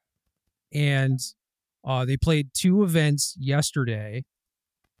 Okay. And they played 2 events yesterday.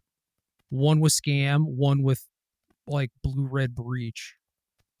 One with Scam, one with like blue-red Breach.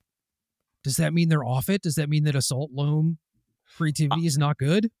 Does that mean they're off it? Does that mean that Assault Loam creativity is not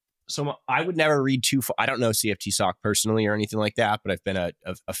good? So I would never read too far. I don't know CFT Sock personally or anything like that, but I've been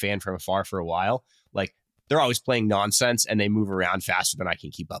a fan from afar for a while. Like, they're always playing nonsense and they move around faster than I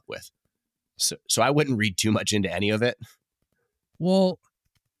can keep up with. So I wouldn't read too much into any of it. Well,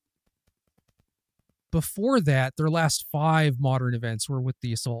 before that, their last 5 modern events were with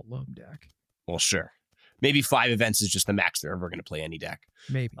the Assault Loam deck. Well, sure. Maybe 5 events is just the max they're ever going to play any deck.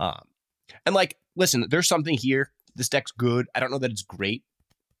 Maybe. And like, listen, there's something here. This deck's good. I don't know that it's great.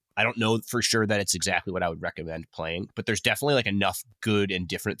 I don't know for sure that it's exactly what I would recommend playing, but there's definitely like enough good and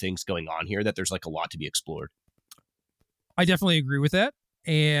different things going on here that there's like a lot to be explored. I definitely agree with that.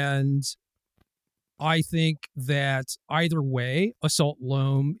 And I think that either way, Assault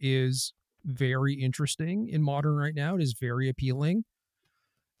Loam is very interesting in Modern right now. It is very appealing.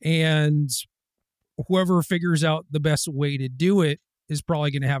 And whoever figures out the best way to do it is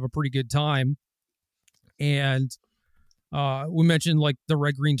probably going to have a pretty good time. And we mentioned like the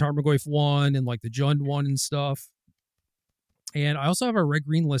red-green Tarmogoyf one and like the Jund one and stuff. And I also have a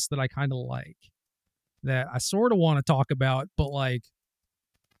red-green list that I kind of like that I sort of want to talk about, but like,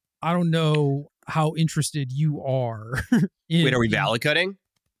 I don't know how interested you are. Wait, are we valid cutting?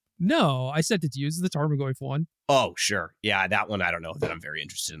 No, I sent it to you. This is the Tarmogoyf one. Oh, sure. Yeah, that one, I don't know that I'm very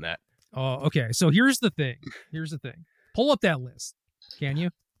interested in that. Oh, okay. So here's the thing. Pull up that list. Can you?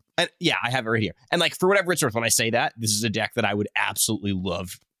 And yeah, I have it right here. And like, for whatever it's worth, when I say that, this is a deck that I would absolutely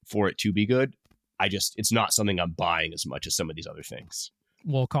love for it to be good. It's not something I'm buying as much as some of these other things.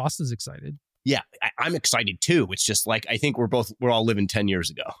 Well, Costa's excited. Yeah, I'm excited too. It's just like, I think we're all living 10 years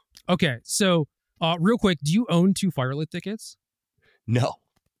ago. Okay. So real quick, do you own 2 Firelit tickets? No.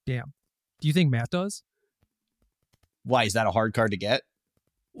 Damn. Do you think Matt does? Why? Is that a hard card to get?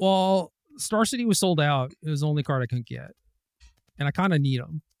 Well, Star City was sold out. It was the only card I couldn't get. And I kind of need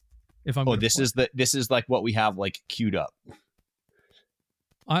them. If I'm this is like what we have like queued up.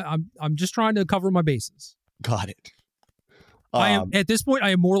 I'm just trying to cover my bases. Got it. I am at this point. I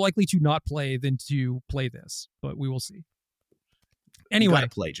am more likely to not play than to play this, but we will see. Anyway, you gotta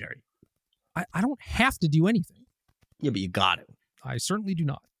play, Jerry. I don't have to do anything. Yeah, but you got it. I certainly do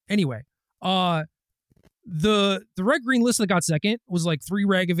not. Anyway, the red green list that got second was like 3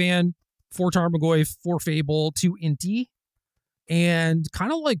 Ragavan, 4 Tarmogoyf, 4 Fable, 2 Inti, and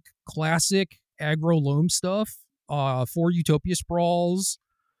kind of like classic aggro loam stuff. 4 Utopia Sprawls,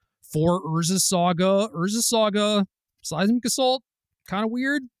 4 Urza Saga, Seismic Assault, kind of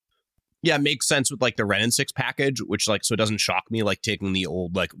weird. Yeah, it makes sense with like the Ren and 6 package, which like so it doesn't shock me like taking the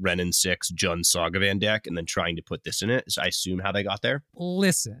old like Ren and 6 Jun Sagavan deck and then trying to put this in it. Is I assume how they got there.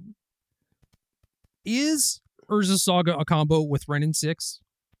 Listen, is Urza Saga a combo with Ren and 6?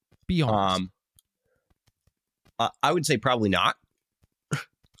 Be honest. I would say probably not.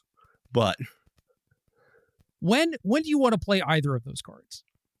 But when do you want to play either of those cards?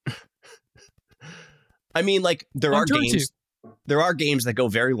 I mean, like there On are turn games. 2. There are games that go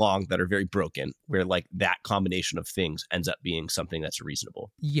very long that are very broken, where like that combination of things ends up being something that's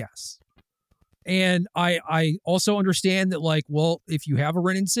reasonable. Yes. And I also understand that, like, well, if you have a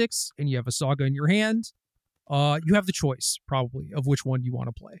Ren and 6 and you have a Saga in your hand, you have the choice probably of which one you want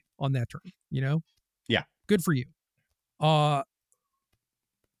to play on that turn, you know? Yeah. Good for you. But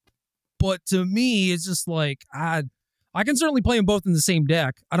to me, it's just like, I can certainly play them both in the same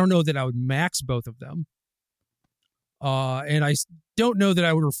deck. I don't know that I would max both of them. And I don't know that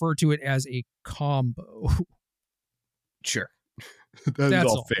I would refer to it as a combo. Sure.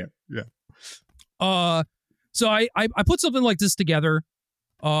 That's all fair. Yeah. So I put something like this together,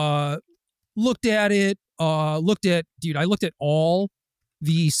 looked at it, I looked at all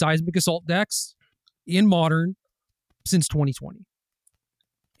the Seismic Assault decks in Modern since 2020.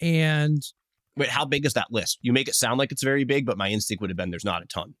 And wait, how big is that list? You make it sound like it's very big, but my instinct would have been there's not a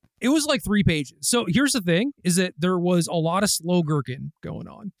ton. It was like 3 pages. So here's the thing, is that there was a lot of slow gherkin going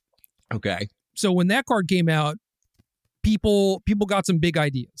on. Okay. So when that card came out, people got some big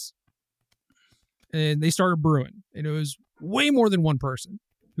ideas. And they started brewing. And it was way more than one person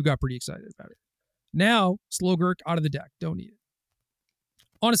who got pretty excited about it. Now, slow gherk out of the deck. Don't need it.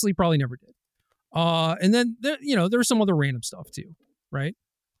 Honestly, probably never did. And then, there's some other random stuff too, right?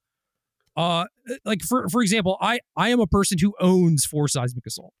 Like for example, I am a person who owns 4 Seismic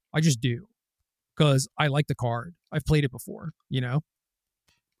Assault. I just do, because I like the card. I've played it before, you know.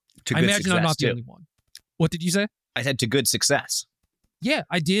 I imagine I'm not the only one. What did you say? I said to good success. Yeah,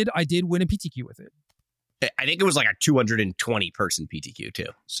 I did win a PTQ with it. I think it was like a 220 person PTQ too.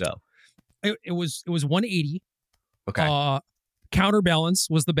 So it was 180. Okay. Counterbalance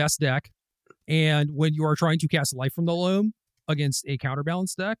was the best deck, and when you are trying to cast Life from the Loam against a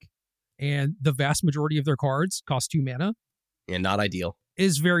counterbalance deck, and the vast majority of their cards cost 2 mana, and not ideal,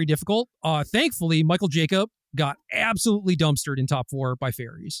 is very difficult. Thankfully, Michael Jacob got absolutely dumpstered in top 4 by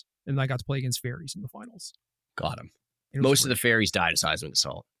fairies, and I got to play against fairies in the finals. Got him. Most of the fairies died of Seismic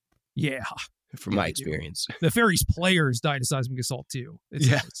Assault. Yeah. From my experience. The fairies players died of Seismic Assault too.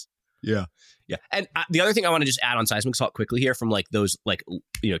 Yeah. And the other thing I want to just add on Seismic Assault quickly here, from like those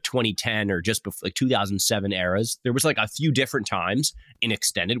 2010 or just before, like 2007 eras, there was like a few different times in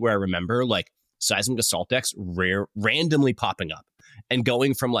Extended where I remember like Seismic Assault decks randomly popping up and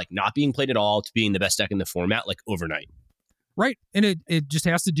going from like not being played at all to being the best deck in the format like overnight. Right. And it just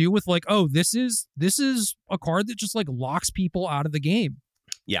has to do with like, oh, this is a card that just like locks people out of the game.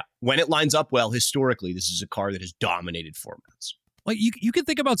 Yeah. When it lines up well, historically, this is a card that has dominated formats. Like you can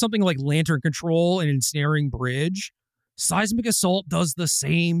think about something like Lantern Control and Ensnaring Bridge. Seismic Assault does the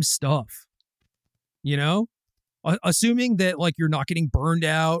same stuff. You know? Assuming that like you're not getting burned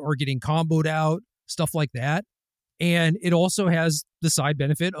out or getting comboed out, stuff like that. And it also has the side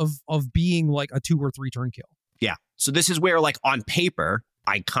benefit of being like a 2 or 3 turn kill. Yeah. So this is where like on paper,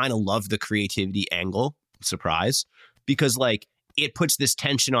 I kind of love the creativity angle, surprise, because like it puts this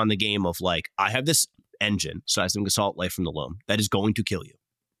tension on the game of like, I have this engine, Seismic Assault, Life from the Loam, that is going to kill you.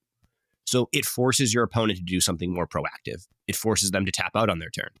 So it forces your opponent to do something more proactive. It forces them to tap out on their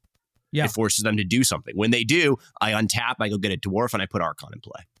turn. Yeah. It forces them to do something. When they do, I untap, I go get a dwarf, and I put Archon in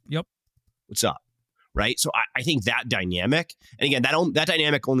play. Yep. What's up? Right? So I think that dynamic, and again, that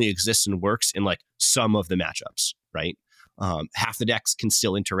dynamic only exists and works in like some of the matchups, right? Half the decks can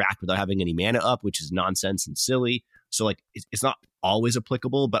still interact without having any mana up, which is nonsense and silly. So like it's not always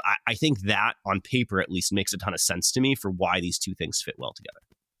applicable, but I think that on paper at least makes a ton of sense to me for why these two things fit well together.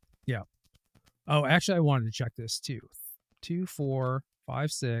 Yeah. Oh, actually, I wanted to check this too. 2, 4,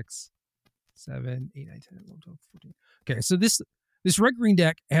 5, 6, 7, 8, 9, 10, 11, 12, 14. Okay, so this red-green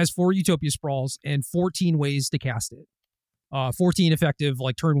deck has 4 Utopia Sprawls and 14 ways to cast it. 14 effective,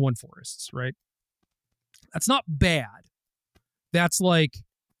 like, turn 1 forests, right? That's not bad. That's, like,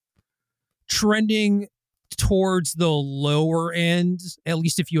 trending towards the lower end, at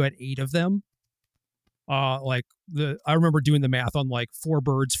least if you had 8 of them. I remember doing the math on, like, 4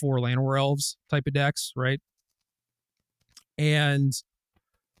 birds, 4 Llanowar Elves type of decks, right? And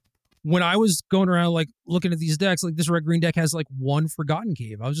when I was going around like looking at these decks, like this red-green deck has like 1 Forgotten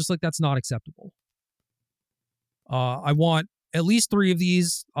Cave. I was just like, that's not acceptable. I want at least 3 of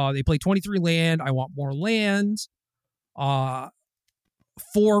these. They play 23 land. I want more land.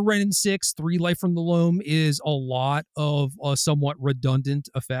 4 Ren and 6, 3 Life from the Loam is a lot of a somewhat redundant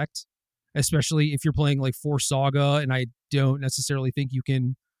effect, especially if you're playing like 4 Saga, and I don't necessarily think you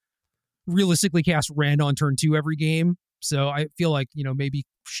can realistically cast Ren on turn 2 every game. So I feel like, maybe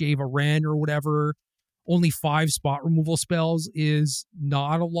shave a Ren or whatever. Only 5 spot removal spells is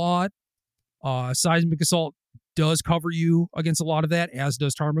not a lot. Seismic Assault does cover you against a lot of that, as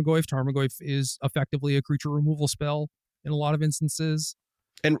does Tarmogoyf. Tarmogoyf is effectively a creature removal spell in a lot of instances.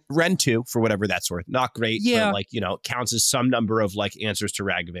 And Ren 2, for whatever that's worth. Not great, Yeah. but counts as some number of answers to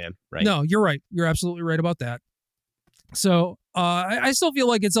Ragavan, right? No, you're right. You're absolutely right about that. So I still feel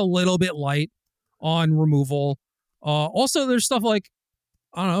like it's a little bit light on removal. Also, there's stuff like,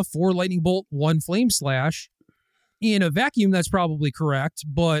 I don't know, 4 Lightning Bolt, 1 Flame Slash. In a vacuum, that's probably correct,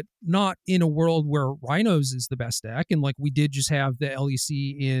 but not in a world where Rhinos is the best deck. And we did just have the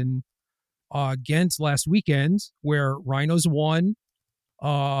LEC in Ghent last weekend, where Rhinos won.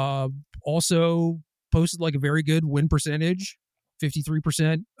 Also posted a very good win percentage,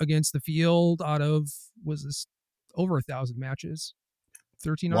 53% against the field out of, was this over 1,000 matches?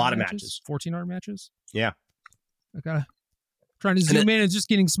 1,300 a lot matches? Of matches. 1,400 matches? Yeah. I gotta trying to zoom in, it's just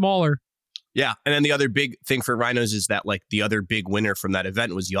getting smaller. Yeah, and then the other big thing for Rhinos is that the other big winner from that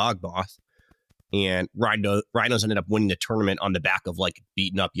event was Yawgmoth, and Rhinos ended up winning the tournament on the back of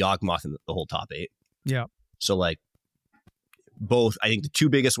beating up Yawgmoth in the whole top 8. Yeah. So both, I think the 2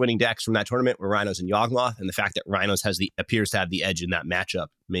 biggest winning decks from that tournament were Rhinos and Yawgmoth, and the fact that Rhinos appears to have the edge in that matchup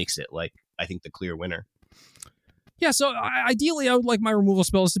makes it I think the clear winner. Yeah, so ideally I would like my removal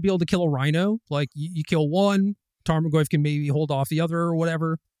spells to be able to kill a Rhino. You kill one, Tarmogoyf can maybe hold off the other or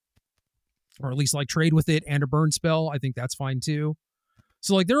whatever. Or at least trade with it and a burn spell. I think that's fine too.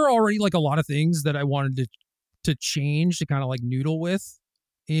 So there are already a lot of things that I wanted to change to kind of noodle with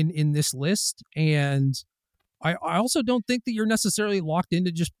in this list. And I also don't think that you're necessarily locked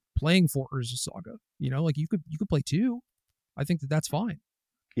into just playing 4 Urza Saga. You could play 2. I think that that's fine.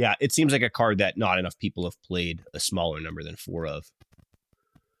 Yeah, it seems like a card that not enough people have played a smaller number than 4 of.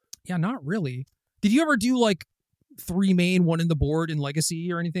 Yeah, not really. Did you ever do 3 main, 1 in the board in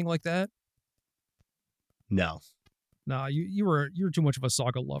Legacy or anything like that? No. Nah, you were too much of a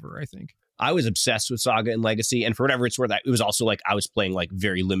Saga lover, I think. I was obsessed with Saga and Legacy, and for whatever it's worth, it was also I was playing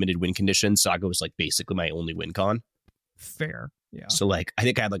very limited win conditions. Saga was basically my only win con. Fair, yeah. So I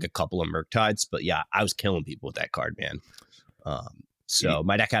think I had a couple of Murktides, but yeah, I was killing people with that card, man. So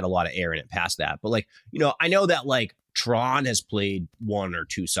my deck had a lot of air in it past that, but I know that Tron has played 1 or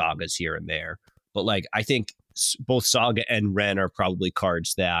 2 Sagas here and there, but I think both Saga and Ren are probably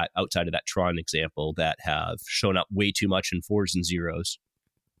cards that, outside of that Tron example, that have shown up way too much in 4s and 0s.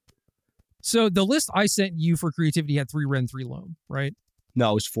 So the list I sent you for creativity had 3 Ren, 3 Loam, right?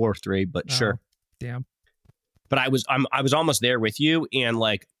 No, it was 4-3, but sure. Damn. But I was almost there with you, and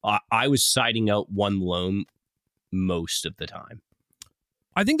I was siding out 1 Loam most of the time.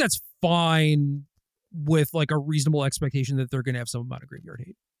 I think that's fine with a reasonable expectation that they're going to have some amount of graveyard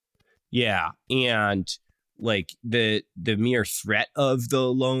hate. Yeah, and the mere threat of the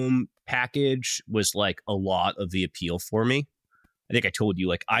Loam package was a lot of the appeal for me. I think I told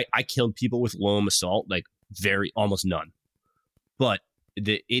you I killed people with Loam Assault almost none, but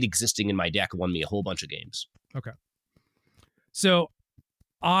it existing in my deck won me a whole bunch of games. Okay, so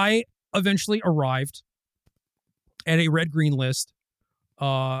I eventually arrived at a red-green list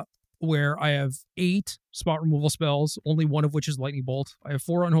where I have 8 spot removal spells, only 1 of which is Lightning Bolt. I have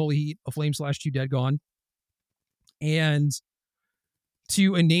 4 Unholy Heat, a Flame Slash, 2 Dead Gone. And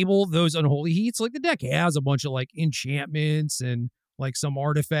to enable those Unholy Heats, the deck has a bunch of enchantments and some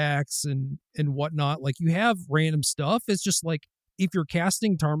artifacts and whatnot. You have random stuff. It's just if you're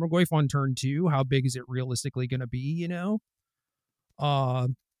casting Tarmogoyf on turn 2, how big is it realistically going to be,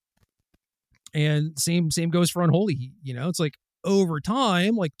 And same goes for Unholy Heat, It's over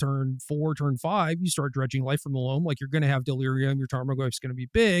time, turn 4, turn 5, you start dredging life from the loam. You're going to have Delirium, your Tarmogoyf's going to be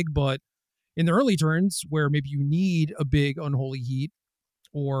big, but in the early turns where maybe you need a big Unholy Heat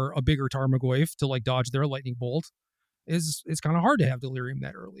or a bigger Tarmogoyf to dodge their Lightning Bolt, it's kind of hard to have Delirium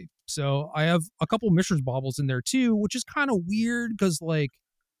that early. So I have a couple Mishra's Baubles in there too, which is kind of weird because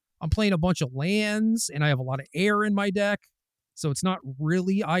I'm playing a bunch of lands and I have a lot of air in my deck. So it's not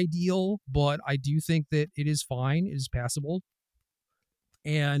really ideal, but I do think that it is fine. It is passable.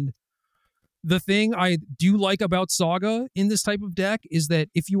 And the thing I do like about Saga in this type of deck is that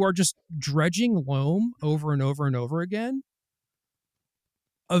if you are just dredging Loam over and over and over again,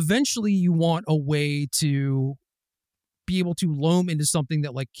 eventually you want a way to be able to loam into something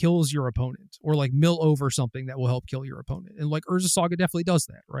that kills your opponent or mill over something that will help kill your opponent. And Urza Saga definitely does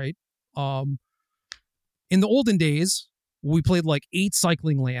that, right? In the olden days, We played like 8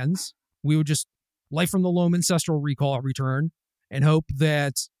 cycling lands. We would just Life from the Loam Ancestral Recall every turn and hope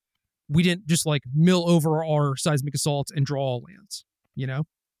that we didn't just like mill over our Seismic Assault and draw all lands, you know?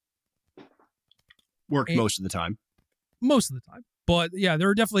 Worked most of the time. Most of the time. But yeah, there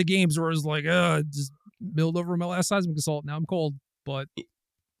are definitely games where it's like, just milled over my last Seismic Assault. Now I'm cold. But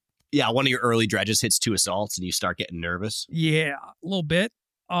yeah, one of your early dredges hits 2 assaults and you start getting nervous. Yeah, a little bit.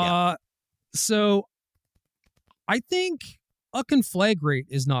 So I think a conflagrate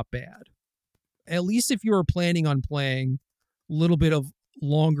is not bad. At least if you are planning on playing a little bit of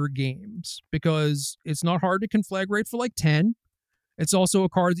longer games, because it's not hard to conflagrate for like 10. It's also a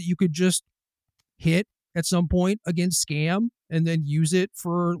card that you could just hit at some point against Scam and then use it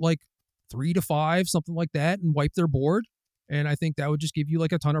for like 3 to 5, something like that, and wipe their board. And I think that would just give you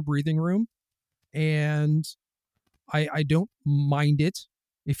like a ton of breathing room. And I don't mind it.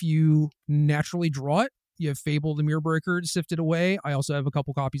 If you naturally draw it, you have Fable the Mirror Breaker to sift it away. I also have a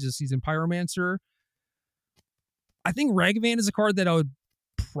couple copies of Seasoned Pyromancer. I think Ragavan is a card that I would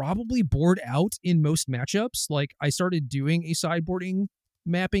probably board out in most matchups. Like, I started doing a sideboarding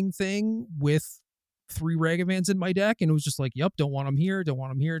mapping thing with 3 Ragavans in my deck, and it was just like, yep, don't want them here, don't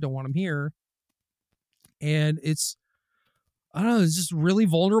want them here, don't want them here. And it's, I don't know, it's just really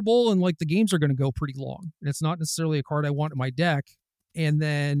vulnerable, and like the games are going to go pretty long. And it's not necessarily a card I want in my deck. And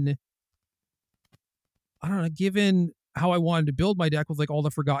then, I don't know, given how I wanted to build my deck with like all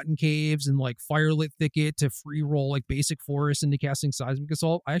the Forgotten Caves and like Firelit Thicket to free roll like basic forest into casting Seismic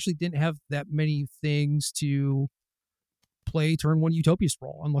Assault, I actually didn't have that many things to play turn 1 Utopia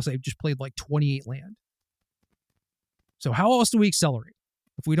Sprawl unless I just played like 28 land. So how else do we accelerate?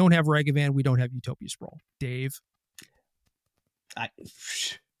 If we don't have Ragavan, we don't have Utopia Sprawl. Dave?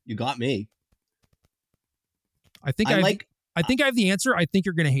 You got me. I think I have the answer. I think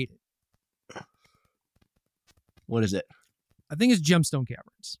you're going to hate it. What is it? I think it's Gemstone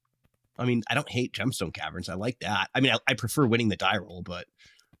Caverns. I mean, I don't hate Gemstone Caverns. I like that. I mean, I prefer winning the die roll, but...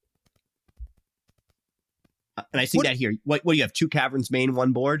 And I see that here. What do you have? 2 Caverns main,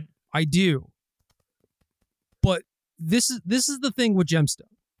 1 board? I do. But this is the thing with Gemstone.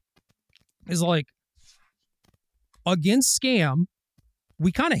 Is like, against Scam,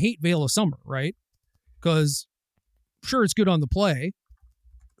 we kind of hate Veil of Summer, right? Because, sure, it's good on the play,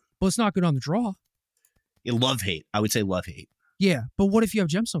 but it's not good on the draw. Love-hate. I would say love-hate. Yeah, but what if you have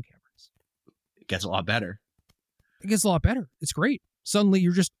Gemstone Caverns? It gets a lot better. It gets a lot better. It's great. Suddenly,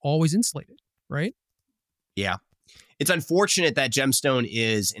 you're just always insulated, right? Yeah. It's unfortunate that Gemstone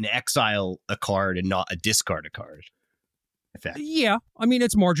is an exile a card and not a discard a card effect. Yeah, I mean,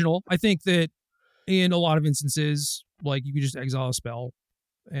 it's marginal. I think that in a lot of instances, like, you can just exile a spell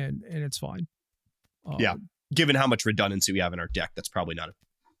and it's fine. Yeah. Given how much redundancy we have in our deck, that's probably not a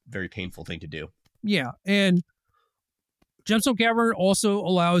very painful thing to do. Yeah. And Gemstone Cavern also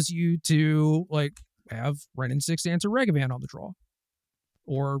allows you to like have Renin 6 answer Ragavan on the draw.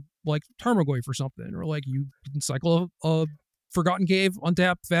 Or like Tarmogoyf or something. Or like you can cycle a Forgotten Cave,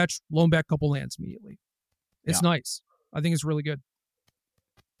 untap, fetch, loan back a couple lands immediately. It's nice. I think it's really good.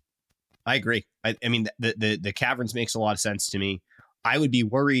 I agree. I mean, the Caverns makes a lot of sense to me. I would be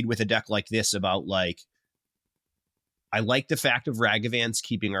worried with a deck like this about like, I like the fact of Ragavans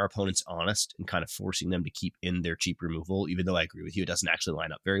keeping our opponents honest and kind of forcing them to keep in their cheap removal, even though I agree with you, it doesn't actually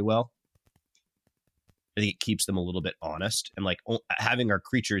line up very well. I think it keeps them a little bit honest. And like having our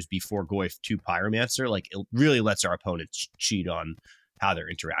creatures before Goyf to Pyromancer, like it really lets our opponents cheat on how they're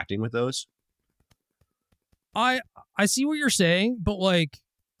interacting with those. I see what you're saying, but like,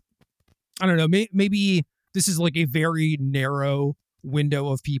 I don't know, maybe this is like a very narrow window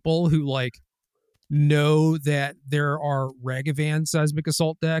of people who like know that there are Ragavan Seismic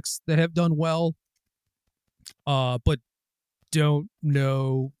Assault decks that have done well, but don't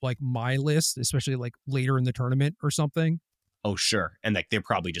know like my list, especially like later in the tournament or something. Oh, sure. And like they're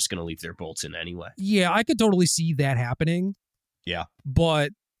probably just going to leave their bolts in anyway. Yeah, I could totally see that happening. Yeah.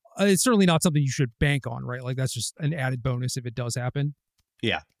 But it's certainly not something you should bank on, right? Like that's just an added bonus if it does happen.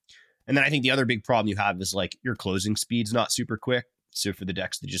 Yeah. And then I think the other big problem you have is like your closing speed's not super quick. So for the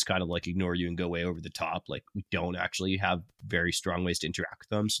decks that just kind of like ignore you and go way over the top, like we don't actually have very strong ways to interact with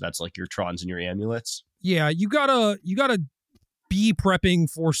them. So that's like your Trons and your Amulets. Yeah, you gotta be prepping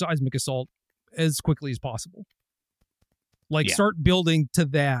for Seismic Assault as quickly as possible. Like start building to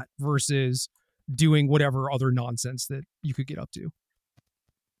that versus doing whatever other nonsense that you could get up to.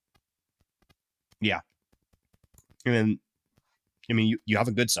 Yeah. And then, I mean, you have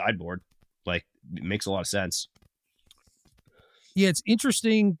a good sideboard. Like, it makes a lot of sense. Yeah, it's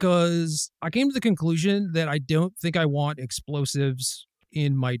interesting because I came to the conclusion that I don't think I want explosives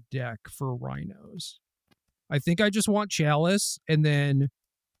in my deck for Rhinos. I think I just want Chalice and then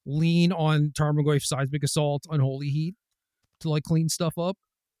lean on Tarmogoyf, Seismic Assault, Unholy Heat to like clean stuff up.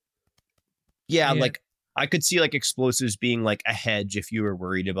 Yeah, And, like I could see like explosives being like a hedge if you were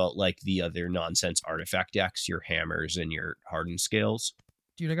worried about like the other nonsense artifact decks, your hammers and your hardened scales.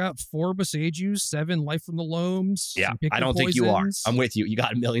 dude, I got 4 Besagus, 7 Life from the Loams. Yeah, some I Pickle don't think you are. Poisons. I'm with you. You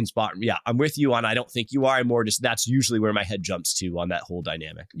got a million spot. Yeah, I'm with you on I don't think you are. I'm more just that's usually where my head jumps to on that whole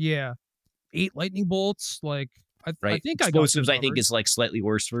dynamic. Yeah. 8 Lightning Bolts. Like, I Right. think Explosives, I I think, is like slightly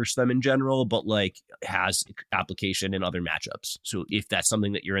worse versus them in general, but like has application in other matchups. So if that's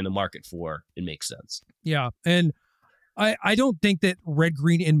something that you're in the market for, it makes sense. Yeah. And I don't think that red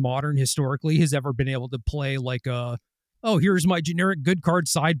green in modern historically has ever been able to play like oh, here's my generic good card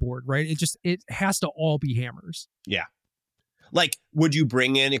sideboard, right? It has to all be hammers. Yeah. Like, would you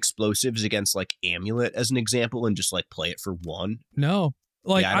bring in explosives against like Amulet as an example and just like play it for one? No.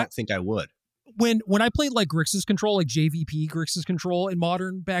 Like Yeah, I don't think I would. When I played like Grixis Control, like JVP Grixis Control in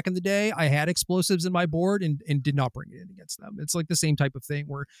modern back in the day, I had explosives in my board and did not bring it in against them. It's like the same type of thing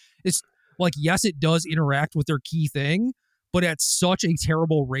where it's like, yes, it does interact with their key thing, but at such a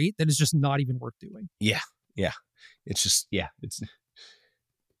terrible rate that it's just not even worth doing. Yeah. Yeah. It's just, yeah. It's,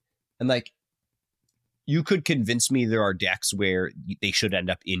 and like, you could convince me there are decks where they should end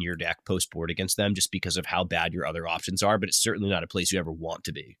up in your deck post board against them just because of how bad your other options are, but it's certainly not a place you ever want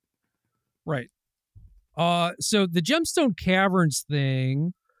to be. Right. So the Gemstone Caverns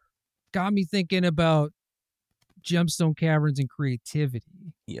thing got me thinking about Gemstone Caverns and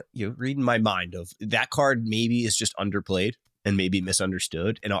creativity. Yeah, you're reading my mind of that card maybe is just underplayed and maybe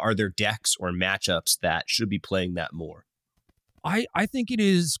misunderstood. And are there decks or matchups that should be playing that more? I think it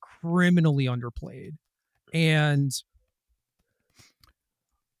is criminally underplayed. And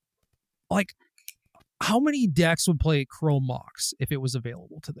like, how many decks would play Chrome Mox if it was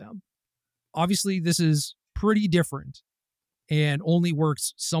available to them? Obviously, this is pretty different and only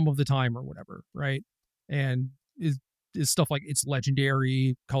works some of the time or whatever, right? And is stuff like it's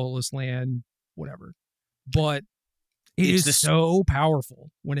legendary, colorless land, whatever. But it is so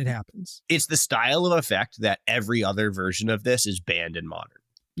powerful when it happens. It's the style of effect that every other version of this is banned in modern.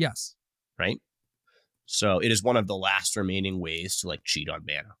 Yes. Right? So it is one of the last remaining ways to like cheat on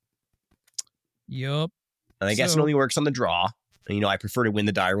mana. Yep. And I guess it only works on the draw. And, I prefer to win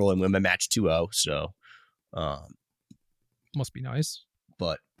the die roll and win my match 2-0. So must be nice.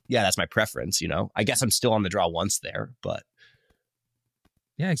 But yeah, that's my preference, I guess I'm still on the draw once there, but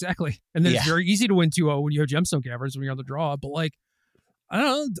yeah, exactly. And then it's very easy to win 2-0 when you have Gemstone Caverns when you're on the draw. But like, I don't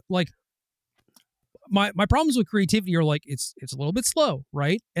know, like my problems with creativity are like it's a little bit slow,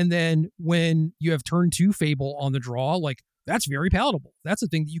 right? And then when you have turn 2 Fable on the draw, like that's very palatable. That's a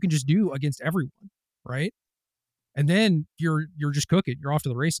thing that you can just do against everyone, right? And then you're just cooking. You're off to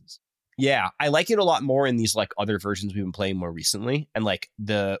the races. Yeah, I like it a lot more in these like other versions we've been playing more recently, and like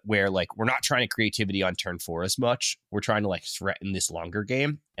where like we're not trying to creativity on turn 4 as much. We're trying to like threaten this longer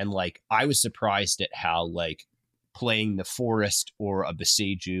game, and like I was surprised at how like playing the Forest or a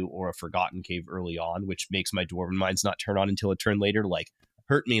Besaju or a Forgotten Cave early on, which makes my Dwarven Mines not turn on until a turn later, like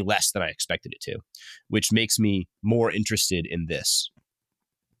hurt me less than I expected it to, which makes me more interested in this.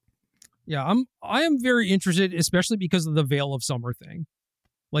 Yeah, I am very interested, especially because of the Veil of Summer thing.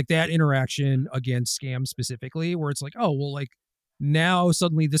 Like that interaction against Scam specifically, where it's like, oh, well, like now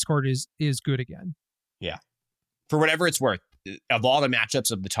suddenly this card is good again. Yeah. For whatever it's worth, of all the matchups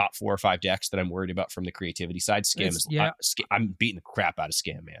of the top 4 or 5 decks that I'm worried about from the creativity side, Scam is, I'm beating the crap out of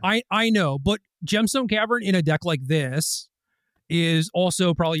Scam, man. I know, but Gemstone Cavern in a deck like this is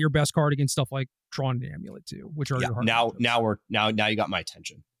also probably your best card against stuff like Tron and Amulet too, which are your hard now you got my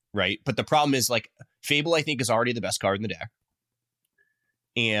attention, right? But the problem is like Fable, I think, is already the best card in the deck.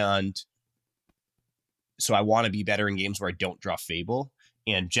 And so I want to be better in games where I don't draw Fable.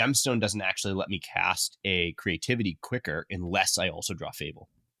 And Gemstone doesn't actually let me cast a creativity quicker unless I also draw Fable.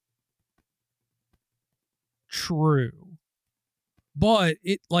 True. But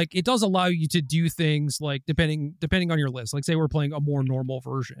it does allow you to do things like depending on your list. Like say we're playing a more normal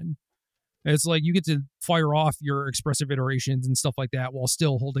version. It's like you get to fire off your expressive iterations and stuff like that while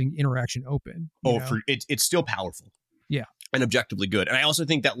still holding interaction open. It's still powerful. Yeah. And objectively good. And I also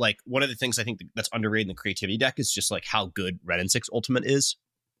think that like one of the things I think that's underrated in the creativity deck is just like how good Ren and 6 Ultimate is.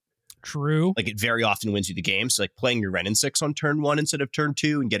 True. Like it very often wins you the game. So like playing your Ren and 6 on turn 1 instead of turn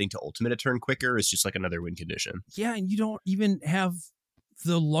 2 and getting to Ultimate a turn quicker is just like another win condition. Yeah, and you don't even have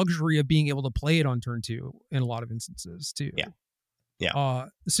the luxury of being able to play it on turn 2 in a lot of instances too. Yeah. Yeah.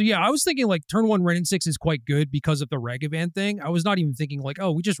 So yeah, I was thinking like turn 1 Ren and 6 is quite good because of the Ragavan thing. I was not even thinking like,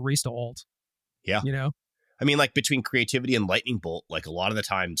 oh, we just race to alt. Yeah. I mean, like between creativity and lightning bolt, like a lot of the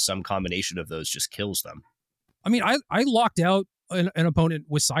time, some combination of those just kills them. I mean, I locked out an opponent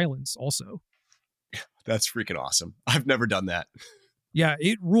with silence also. That's freaking awesome. I've never done that. Yeah,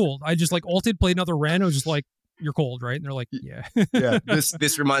 it ruled. I just like ulted, played another Ren. I was just like, you're cold, right? And they're like, yeah. Yeah.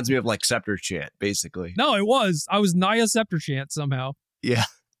 This reminds me of like Scepter Chant, basically. No, it was. I was Naya Scepter Chant somehow. Yeah.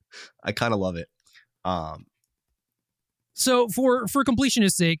 I kind of love it. So for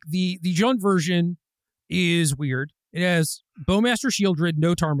completionist sake, the Jund version is weird. It has Bowmaster Shieldred,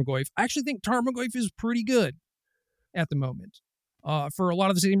 no Tarmogoyf. I actually think Tarmogoyf is pretty good at the moment. For a lot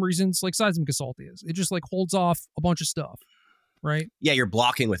of the same reasons like Seismic Assault is. It just like holds off a bunch of stuff, right? Yeah, you're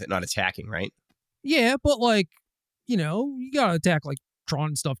blocking with it, not attacking, right? Yeah, but like, you gotta attack like Tron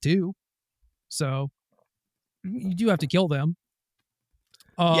and stuff too. So you do have to kill them.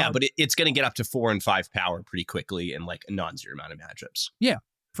 Yeah, but it's going to get up to 4 and 5 power pretty quickly in like a non-zero amount of matchups. Yeah,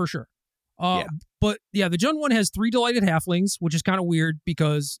 for sure. But yeah, the Jund one has 3 Delighted Halflings, which is kind of weird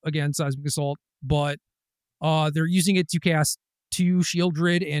because, again, Seismic Assault, but they're using it to cast 2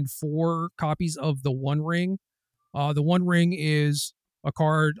 Shieldred and 4 copies of the One Ring. The One Ring is a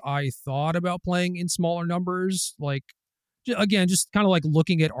card I thought about playing in smaller numbers, like, again, just kind of like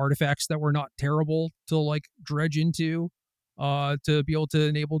looking at artifacts that were not terrible to like dredge into. To be able to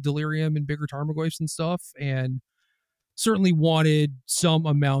enable Delirium and bigger Tarmogoyfs and stuff, and certainly wanted some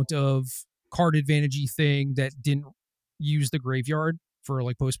amount of card advantage-y thing that didn't use the graveyard for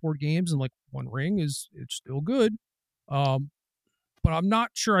like post-board games, and like One Ring it's still good. But I'm not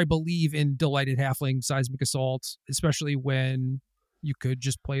sure I believe in Delighted Halfling Seismic Assault, especially when you could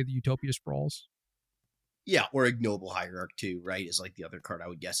just play the Utopia Sprawls. Yeah, or Ignoble Hierarch too, right? Is like the other card I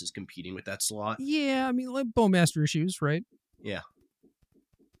would guess is competing with that slot. Yeah, I mean, like Bowmaster issues, right? Yeah.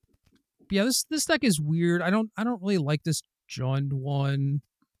 But yeah, this deck is weird. I don't really like this Jund one.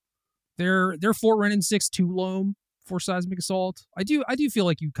 They're 4 Ren and 6 2 Loam for Seismic Assault. I do feel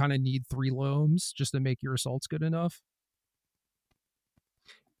like you kind of need 3 Loams just to make your assaults good enough.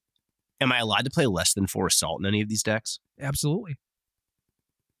 Am I allowed to play less than 4 Assault in any of these decks? Absolutely.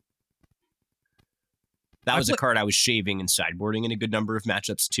 That was a card I was shaving and sideboarding in a good number of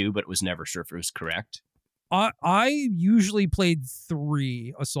matchups too, but was never sure if it was correct. I usually played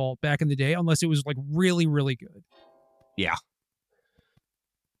 3 Assault back in the day, unless it was like really, really good. Yeah.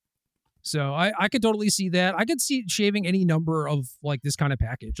 So I could totally see that. I could see shaving any number of like this kind of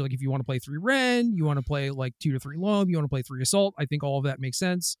package. Like if you want to play 3 Ren, you want to play like 2 to 3 Loam, you want to play 3 Assault. I think all of that makes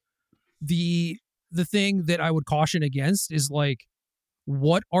sense. The thing that I would caution against is like,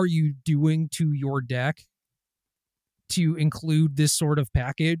 what are you doing to your deck to include this sort of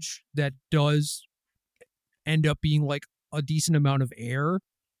package that does end up being like a decent amount of air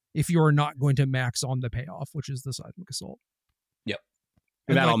if you are not going to max on the payoff, which is the Seismic Assault. Yep.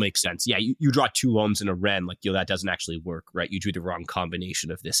 And that all makes sense. Yeah, you draw 2 Loams in a Ren, like, that doesn't actually work, right? You drew the wrong combination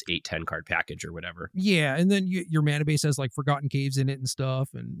of this 8-10 card package or whatever. Yeah, and then your mana base has like Forgotten Caves in it and stuff,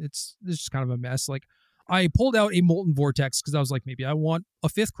 and it's just kind of a mess. Like, I pulled out a Molten Vortex because I was like, maybe I want a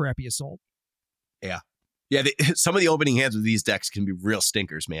 5th crappy Assault. Yeah. Yeah, some of the opening hands with these decks can be real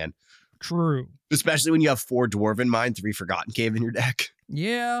stinkers, man. True. Especially when you have 4 Dwarven Mine, 3 Forgotten Cave in your deck.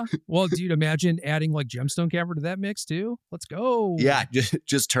 Yeah. Well, dude, imagine adding like Gemstone Cavern to that mix too. Let's go. Yeah,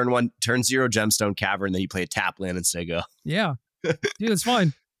 just turn 0 Gemstone Cavern, then you play a tap land and say go. Yeah. Dude, that's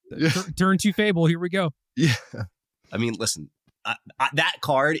fine. Turn 2 Fable. Here we go. Yeah. I mean, listen, that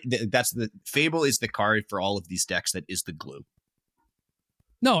card, that's the Fable is the card for all of these decks that is the glue.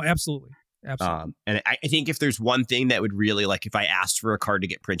 No, absolutely. Absolutely. And I think if there's one thing that would really, like, if I asked for a card to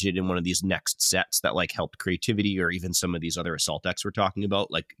get printed in one of these next sets that like helped creativity, or even some of these other Assault decks we're talking about,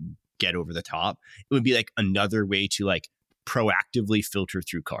 like, get over the top, it would be like another way to like proactively filter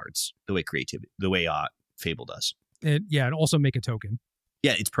through cards the way Fable does. And also make a token.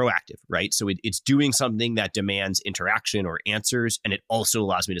 Yeah, it's proactive, right? So it's doing something that demands interaction or answers, and it also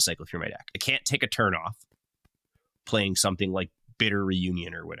allows me to cycle through my deck. I can't take a turn off playing something like Bitter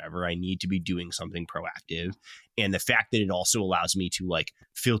Reunion or whatever. I need to be doing something proactive. And the fact that it also allows me to like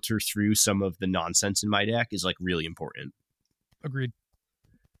filter through some of the nonsense in my deck is like really important. Agreed.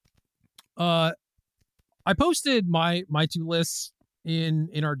 I posted my 2 lists in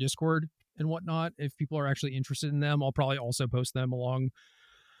our Discord and whatnot. If people are actually interested in them, I'll probably also post them along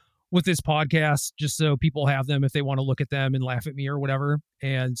with this podcast, just so people have them if they want to look at them and laugh at me or whatever.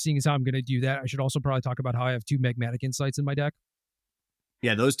 And seeing as how I'm going to do that, I should also probably talk about how I have 2 Magmatic Insights in my deck.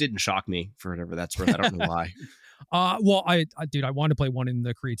 Yeah, those didn't shock me for whatever that's worth. I don't know why. Well, I wanted to play one in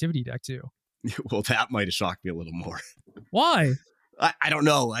the creativity deck too. Well, that might have shocked me a little more. Why? I don't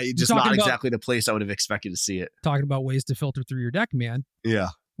know. Just not exactly the place I would have expected to see it. Talking about ways to filter through your deck, man. Yeah,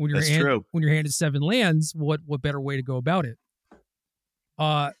 that's true. When your hand is 7 lands, what better way to go about it?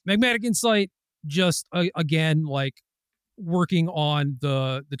 Magmatic Insight just again, like working on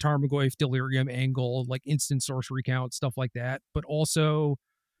the Tarmogoyf Delirium angle, like instant sorcery count, stuff like that. But also,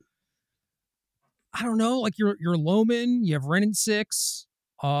 I don't know, like your Loman, you have Renin 6.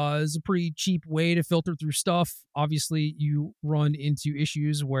 Is a pretty cheap way to filter through stuff. Obviously, you run into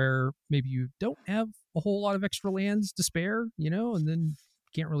issues where maybe you don't have a whole lot of extra lands to spare, and then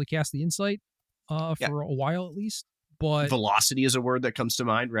can't really cast the Insight Yeah. for a while at least. But Velocity is a word that comes to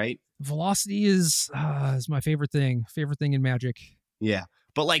mind, right? velocity is my favorite thing in Magic. Yeah.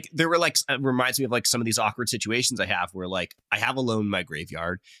 But like there were like it reminds me of like some of these awkward situations I have where like I have a Loam in my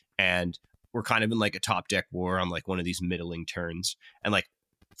graveyard and we're kind of in like a top deck war on like one of these middling turns, and like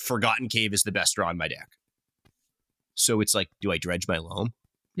Forgotten Cave is the best draw in my deck. So it's like, do I dredge my Loam?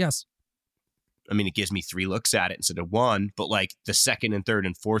 Yes. I mean, it gives me 3 looks at it instead of 1, but like the second and third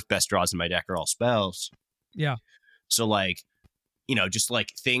and fourth best draws in my deck are all spells. Yeah. So like, just like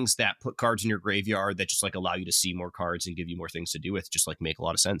things that put cards in your graveyard that just like allow you to see more cards and give you more things to do with just like make a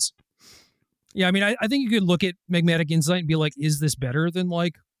lot of sense. Yeah, I mean, I think you could look at Magmatic Insight and be like, is this better than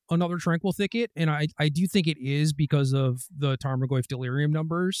like another Tranquil Thicket? And I do think it is because of the Tarmogoyf Delirium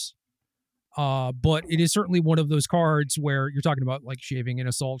numbers. But it is certainly one of those cards where you're talking about like shaving an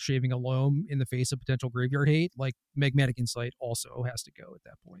Assault, shaving a Loam in the face of potential graveyard hate. Like Magmatic Insight also has to go at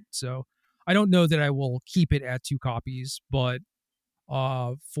that point. So I don't know that I will keep it at 2 copies, but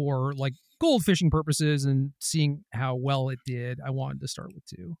for like gold fishing purposes and seeing how well it did, I wanted to start with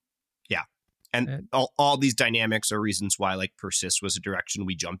 2. Yeah. And all these dynamics are reasons why like Persist was a direction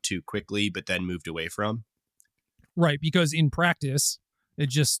we jumped to quickly, but then moved away from. Right. Because in practice, it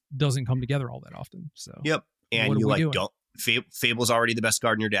just doesn't come together all that often. So, yep. And you like don't, Fable's already the best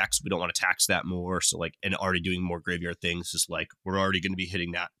card in your deck, so we don't want to tax that more. So like, and already doing more graveyard things is like, we're already going to be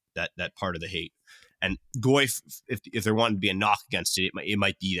hitting that part of the hate. And Goyf, if there wanted to be a knock against it, it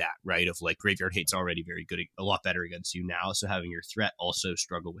might be that, right? Of like graveyard hate's already very good, a lot better against you now. So having your threat also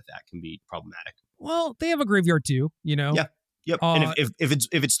struggle with that can be problematic. Well, they have a graveyard too, Yeah. Yep. And if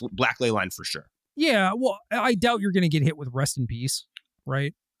it's Black Leyline for sure. Yeah. Well, I doubt you're going to get hit with Rest in Peace,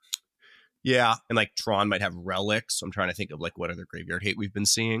 right? Yeah. And like Tron might have relics. I'm trying to think of like what other graveyard hate we've been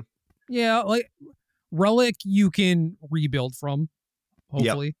seeing. Yeah. Like Relic, you can rebuild from.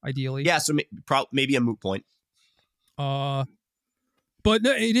 Hopefully, ideally. Yeah, so maybe a moot point. But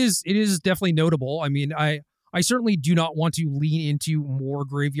no, it is definitely notable. I mean, I certainly do not want to lean into more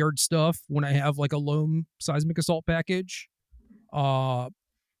graveyard stuff when I have like a Loam Seismic Assault package. But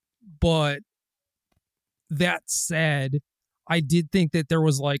that said, I did think that there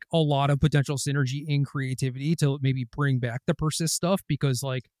was like a lot of potential synergy in creativity to maybe bring back the Persist stuff, because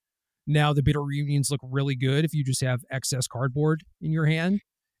like now the Bitter Reunions look really good if you just have excess cardboard in your hand.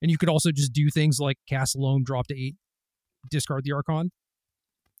 And you could also just do things like cast Loam, drop to 8, discard the Archon.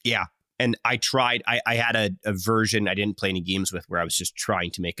 Yeah. And I tried, I had a version I didn't play any games with where I was just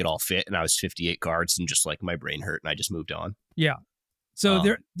trying to make it all fit, and I was 58 cards and just like my brain hurt and I just moved on. Yeah. So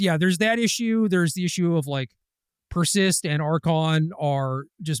there's that issue. There's the issue of like Persist and Archon are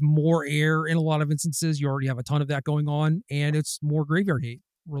just more air in a lot of instances. You already have a ton of that going on, and it's more graveyard hate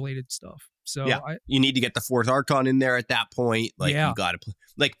related stuff. So yeah, you need to get the 4th Archon in there at that point. Like you got to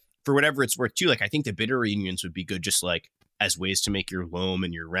like, for whatever it's worth too. Like I think the Bitter Reunions would be good, just like as ways to make your Loam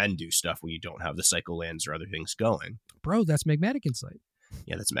and your Ren do stuff when you don't have the cycle lands or other things going. Bro, that's Magmatic Insight.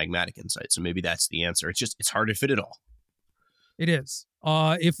 Yeah, that's Magmatic Insight. So maybe that's the answer. It's hard to fit it all. It is.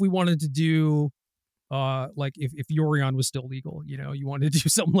 If we wanted to do like if Yorion was still legal, you wanted to do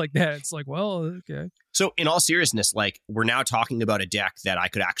something like that, it's like, well, okay. So in all seriousness, like we're now talking about a deck that I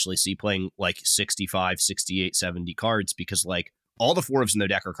could actually see playing like 65, 68, 70 cards, because like all the 4 ofs in the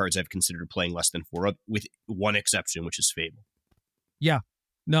deck are cards I've considered playing less than 4 of, with one exception, which is Fable. Yeah.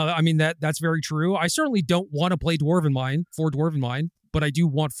 No, I mean, that's very true. I certainly don't want to play Dwarven Mine, 4 Dwarven Mine, but I do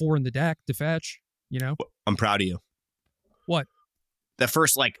want 4 in the deck to fetch, I'm proud of you. What? The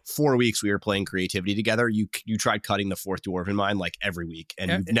first like 4 weeks we were playing creativity together, you tried cutting the 4th Dwarven Mine like every week, and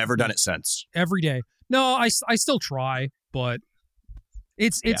you've never done it since. Every day. No, I still try, but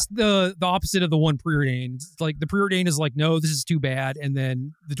it's the opposite of the one Preordained. It's like the Preordained is like, no, this is too bad, and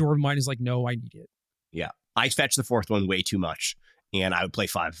then the Dwarven Mine is like, no, I need it. Yeah, I fetched the 4th one way too much, and I would play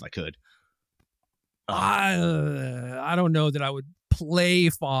 5 if I could. I don't know that I would play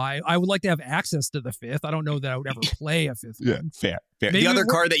 5. I would like to have access to the 5th. I don't know that I would ever play a 5th yeah, one. Fair. The other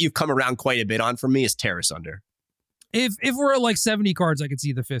card that you've come around quite a bit on from me is Terra Sunder. If we're at like 70 cards, I could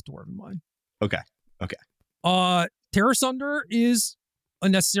see the 5th Dwarven Mine. Okay. Terra Sunder is a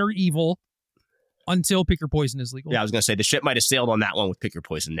necessary evil until Pick Your Poison is legal. Yeah, I was going to say the ship might have sailed on that one with Pick Your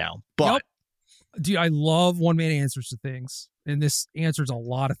Poison now. But Dude, I love one-man answers to things. And this answers a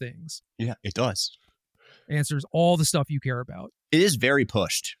lot of things. Yeah, it does. Answers all the stuff you care about. It is very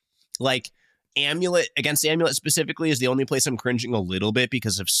pushed. Like Amulet against Amulet specifically is the only place I'm cringing a little bit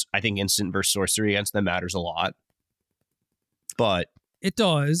because of I think instant versus sorcery against them matters a lot. But it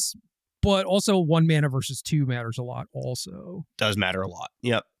does, but also 1 mana versus 2 matters a lot also. Does matter a lot.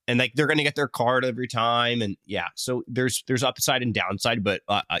 Yep. And like they're going to get their card every time, and yeah, so there's upside and downside, but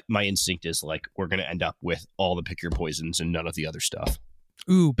my instinct is like we're going to end up with all the pick your poisons and none of the other stuff.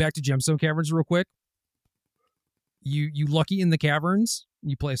 Ooh, back to Gemstone Caverns real quick. You lucky in the caverns,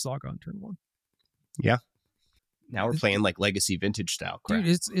 you play Saga on turn 1. Yeah. Now we're playing like Legacy Vintage style crap.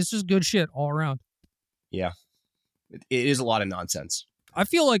 Dude, it's just good shit all around. Yeah. It is a lot of nonsense. I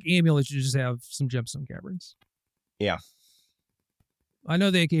feel like Amulet should just have some Gemstone Caverns. Yeah. I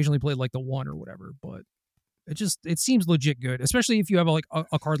know they occasionally play like the 1 or whatever, but it seems legit good, especially if you have like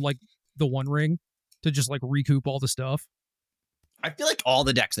a card like the One Ring to just like recoup all the stuff. I feel like all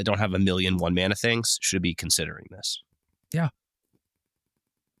the decks that don't have a million 1 mana things should be considering this. Yeah.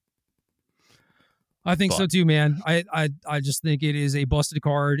 I think so too, man. I just think it is a busted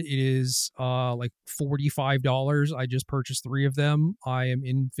card. It is like $45. I just purchased 3 of them. I am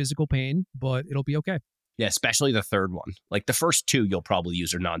in physical pain, but it'll be okay. Yeah, especially the third one. Like the first 2 you'll probably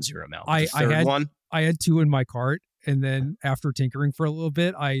use are non-zero amount. The third one, I had 2 in my cart, and then after tinkering for a little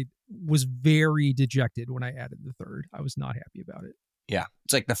bit, I was very dejected when I added the third. I was not happy about it. Yeah,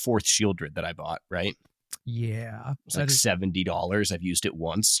 it's like the 4th Shieldred that I bought, right? Yeah, it's like $70. I've used it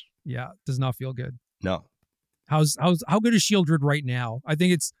once. Yeah, does not feel good. No. How good is Shieldred right now? I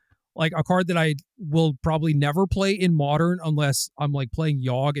think it's like a card that I will probably never play in Modern unless I'm like playing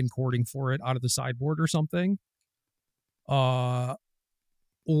Yogg and courting for it out of the sideboard or something. Or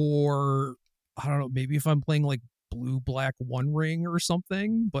I don't know, maybe if I'm playing like blue-black One Ring or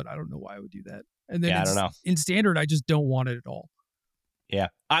something, but I don't know why I would do that. And then I don't know. In Standard, I just don't want it at all. Yeah,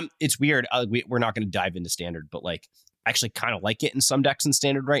 it's weird. We're not going to dive into Standard, but like I actually kind of like it in some decks in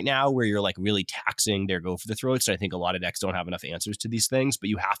Standard right now where you're like really taxing their go for the throat. So I think a lot of decks don't have enough answers to these things, but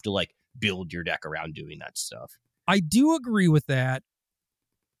you have to like build your deck around doing that stuff. I do agree with that,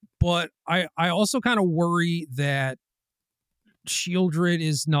 but I also kind of worry that Shieldred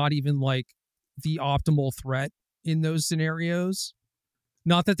is not even like the optimal threat in those scenarios.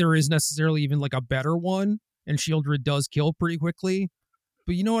 Not that there is necessarily even like a better one, and Shieldred does kill pretty quickly,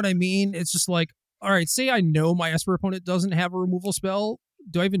 but you know what I mean? It's just like, all right, say I know my Esper opponent doesn't have a removal spell.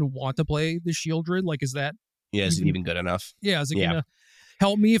 Do I even want to play the Shieldred? Like, is that... Yeah, is it even good enough? Yeah, is it going to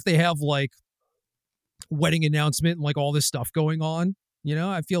help me if they have like wedding announcement and like all this stuff going on? You know,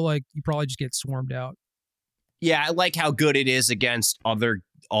 I feel like you probably just get swarmed out. Yeah, I like how good it is against all the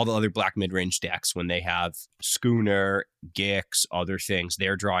other black mid-range decks when they have Schooner, Gix, other things.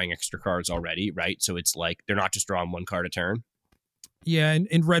 They're drawing extra cards already, right? So it's like they're not just drawing 1 card a turn. Yeah, and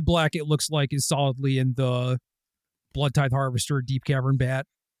in red-black, it looks like is solidly in the Bloodtithe Harvester, Deep Cavern Bat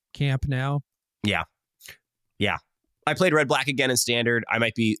camp now. Yeah. Yeah. I played red-black again in Standard.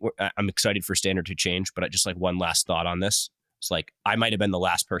 I'm excited for Standard to change, but I just like one last thought on this. It's like, I might have been the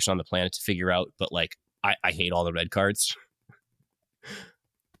last person on the planet to figure out, but like, I hate all the red cards.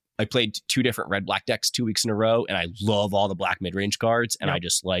 I played 2 different red-black decks 2 weeks in a row, and I love all the black mid-range cards, and I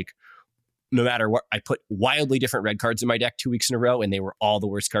just like, no matter what, I put wildly different red cards in my deck 2 weeks in a row, and they were all the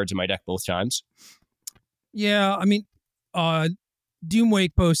worst cards in my deck both times. Yeah, I mean,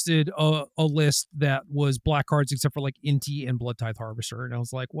 Doomwake posted a list that was black cards except for like Inti and Bloodtithe Harvester, and I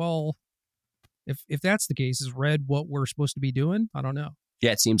was like, well, if that's the case, is red what we're supposed to be doing? I don't know.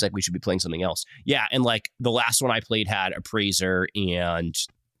 Yeah, it seems like we should be playing something else. Yeah, and like the last one I played had Appraiser and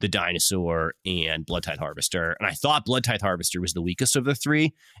the Dinosaur and Bloodtithe Harvester, and I thought Bloodtithe Harvester was the weakest of the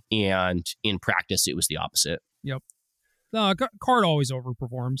 3, and in practice it was the opposite. Yep. No, card always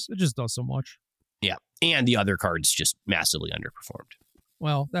overperforms. It just does so much. Yeah, and the other cards just massively underperformed.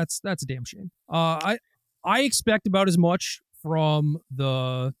 Well, that's a damn shame. I expect about as much from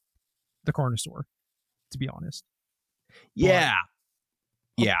the Carnosaur, to be honest. Yeah.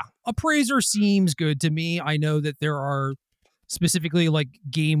 Yeah. Appraiser seems good to me. I know that there are specifically like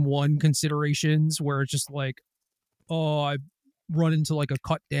game 1 considerations where it's just like, oh, I run into like a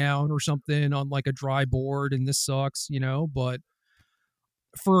cut down or something on like a dry board and this sucks, you know, but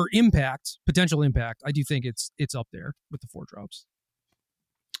for potential impact, I do think it's up there with the 4 drops.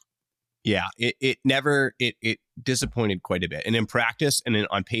 Yeah, it disappointed quite a bit. And in practice and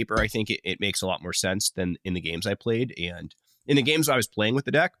on paper, I think it makes a lot more sense than in the games I played. And in the games I was playing with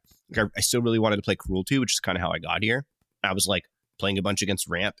the deck, I still really wanted to play Cruelty, which is kind of how I got here. I was like playing a bunch against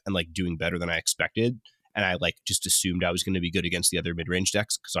Ramp and like doing better than I expected. And I like just assumed I was going to be good against the other mid-range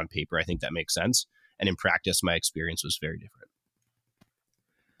decks because on paper, I think that makes sense. And in practice, my experience was very different.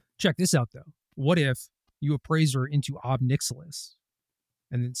 Check this out, though. What if you appraiser into Ob Nixilis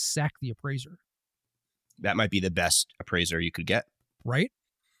and then sack the appraiser? That might be the best appraiser you could get. Right?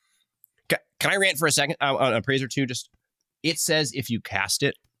 Can I rant for a second on appraiser 2? Just it says if you cast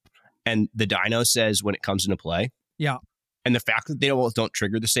it, and the Dino says when it comes into play. Yeah. And the fact that they don't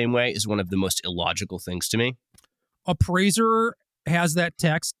trigger the same way is one of the most illogical things to me. Appraiser has that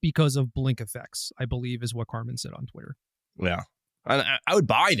text because of blink effects, I believe, is what Carmen said on Twitter. Yeah. I would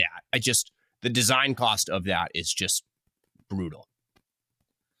buy that. The design cost of that is just brutal.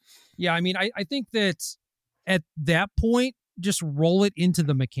 Yeah, I mean, I think that at that point, just roll it into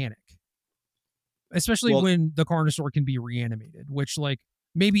the mechanic. Especially when the Carnosaur can be reanimated, which like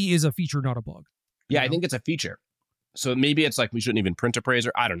maybe is a feature, not a bug. Yeah, I think it's a feature. So maybe it's like we shouldn't even print appraiser.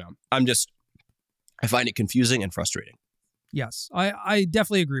 I don't know. I find it confusing and frustrating. Yes, I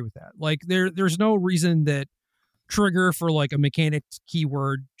definitely agree with that. Like there's no reason that trigger for like a mechanic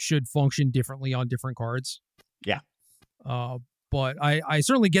keyword should function differently on different cards. Yeah. But I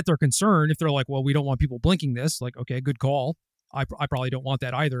certainly get their concern if they're like, well, we don't want people blinking this. Like, okay, good call. I probably don't want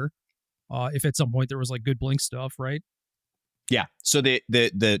that either. If at some point there was like good blink stuff, right? Yeah. So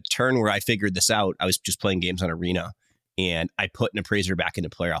the turn where I figured this out, I was just playing games on Arena, and I put an appraiser back into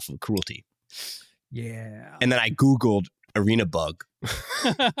play off of cruelty. Yeah. And then I Googled arena bug.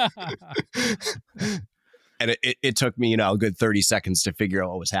 And it took me, a good 30 seconds to figure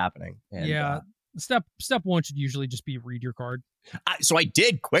out what was happening. And, yeah. Step one should usually just be read your card. So I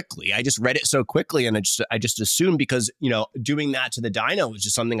did quickly. I just read it so quickly, and I just assumed because doing that to the Dino was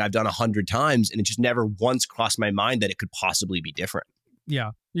just something I've done 100 times, and it just never once crossed my mind that it could possibly be different.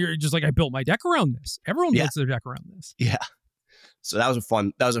 Yeah, you're just like, I built my deck around this. Everyone builds their deck around this. Yeah. So that was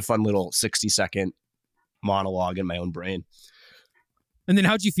a fun little 60-second monologue in my own brain. And then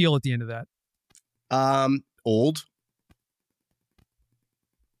how'd you feel at the end of that? Old,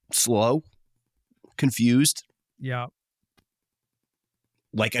 slow, confused. Yeah.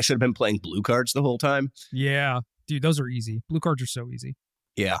 Like I should have been playing blue cards the whole time. Yeah. Dude, those are easy. Blue cards are so easy.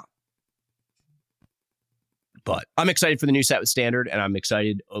 Yeah. But I'm excited for the new set with Standard, and I'm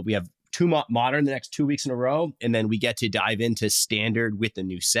excited. We have two Modern the next 2 weeks in a row, and then we get to dive into Standard with the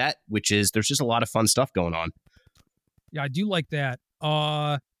new set, which is, there's just a lot of fun stuff going on. Yeah, I do like that.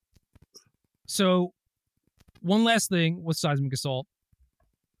 So one last thing with Seismic Assault.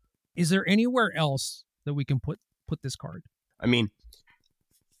 Is there anywhere else that we can put this card? I mean,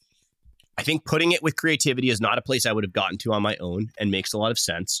 I think putting it with creativity is not a place I would have gotten to on my own, and makes a lot of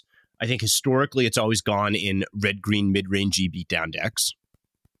sense. I think historically it's always gone in red-green mid-rangey beatdown decks.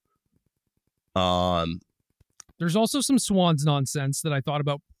 There's also some Swans nonsense that I thought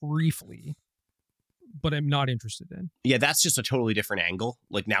about briefly, but I'm not interested in. Yeah, that's just a totally different angle.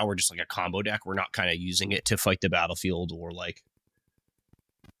 Like now we're just like a combo deck. We're not kind of using it to fight the battlefield or like.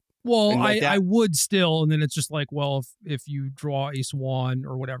 Well, I would still, and then it's just like, well, if you draw a Swan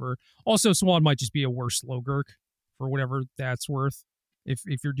or whatever. Also, Swan might just be a worse Slowgurk for whatever that's worth.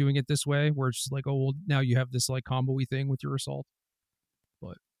 If you're doing it this way, where it's just like, oh, well, now you have this like combo-y thing with your assault.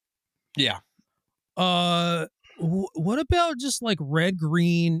 But yeah. What about just like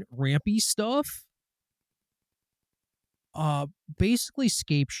red-green rampy stuff? Basically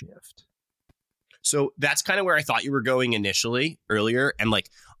scape shift. So that's kind of where I thought you were going initially earlier. And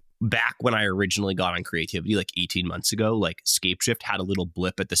like back when I originally got on creativity, like 18 months ago, like scape shift had a little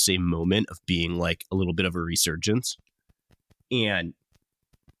blip at the same moment of being like a little bit of a resurgence. And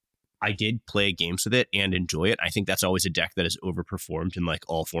I did play games with it and enjoy it. I think that's always a deck that is overperformed in like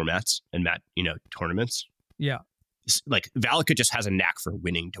all formats and tournaments. Yeah. Like Valakut just has a knack for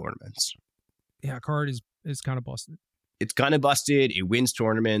winning tournaments. Yeah, card is kind of busted. It's kind of busted. It wins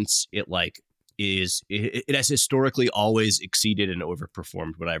tournaments. It has historically always exceeded and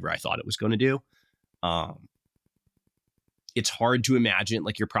overperformed whatever I thought it was going to do. It's hard to imagine,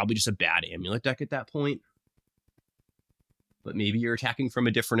 like you're probably just a bad amulet deck at that point. But maybe you're attacking from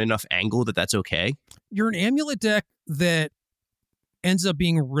a different enough angle that's okay. You're an amulet deck that ends up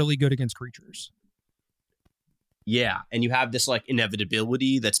being really good against creatures. Yeah, and you have this like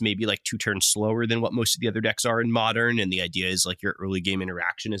inevitability that's maybe like 2 turns slower than what most of the other decks are in Modern, and the idea is like your early game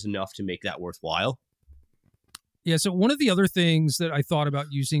interaction is enough to make that worthwhile. Yeah, so one of the other things that I thought about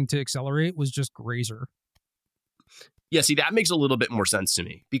using to accelerate was just Grazer. Yeah, see, that makes a little bit more sense to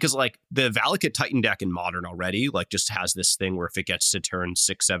me because like the Valakut Titan deck in Modern already like just has this thing where if it gets to turn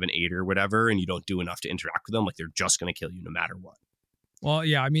 6, 7, 8 or whatever, and you don't do enough to interact with them, like they're just going to kill you no matter what. Well,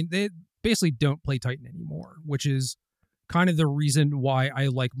 yeah, I mean, they basically don't play Titan anymore, which is kind of the reason why I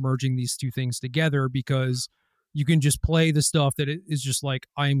like merging these two things together, because you can just play the stuff that is just like,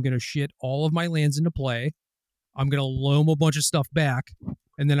 I'm going to shit all of my lands into play. I'm going to loam a bunch of stuff back,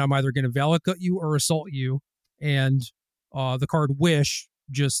 and then I'm either going to valid cut you or assault you. And the card Wish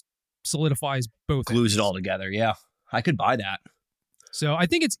just solidifies both. Glues ends. it all together. Yeah, I could buy that. So I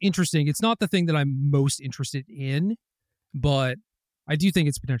think it's interesting. It's not the thing that I'm most interested in, but I do think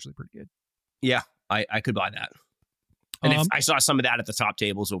it's potentially pretty good. Yeah, I could buy that. And if I saw some of that at the top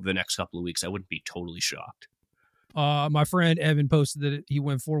tables over the next couple of weeks, I wouldn't be totally shocked. My friend Evan posted that he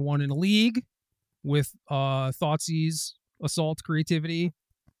went 4-1 in a league with Thoughtseize, Assault, Creativity.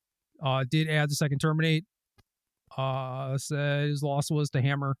 Did add the second Terminate. Said his loss was to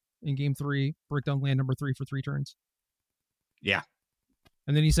Hammer in game 3, break down land number 3 for 3 turns. Yeah.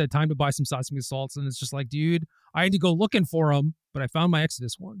 And then he said, time to buy some Seismic Assaults. And it's just like, dude, I had to go looking for them, but I found my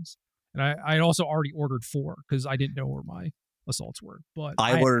Exodus ones. And I had also already ordered 4 because I didn't know where my assaults were. But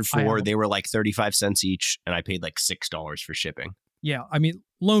I ordered 4. They were like 35 cents each, and I paid like $6 for shipping. Yeah, I mean,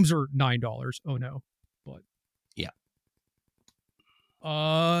 loams are $9. Oh no. But yeah.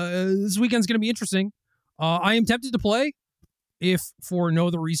 This weekend's gonna be interesting. I am tempted to play, if for no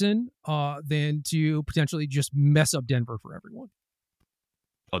other reason than to potentially just mess up Denver for everyone.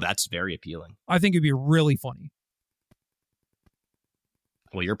 Oh, that's very appealing. I think it'd be really funny.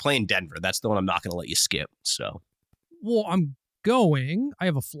 Well, you're playing Denver. That's the one I'm not going to let you skip. So, well, I'm going. I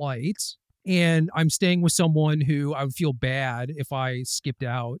have a flight, and I'm staying with someone who I would feel bad if I skipped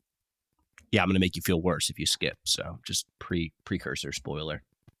out. Yeah, I'm going to make you feel worse if you skip. So, just precursor spoiler.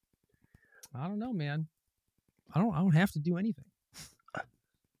 I don't know, man. I don't have to do anything.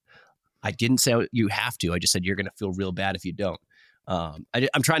 I didn't say you have to. I just said you're going to feel real bad if you don't.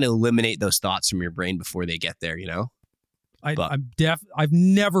 I'm trying to eliminate those thoughts from your brain before they get there. You know. I've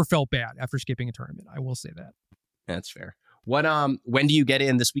never felt bad after skipping a tournament. I will say that. That's fair. What when do you get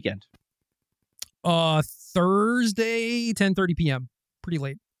in this weekend? Thursday, 10:30 p.m. Pretty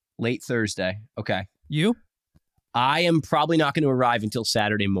late. Late Thursday. Okay. You? I am probably not going to arrive until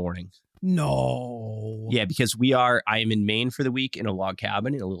Saturday morning. No. Yeah, because I am in Maine for the week in a log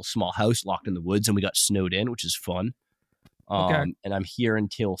cabin in a little small house locked in the woods, and we got snowed in, which is fun. Okay. And I'm here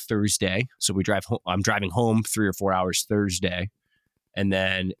until Thursday. So I'm driving home 3 or 4 hours Thursday, and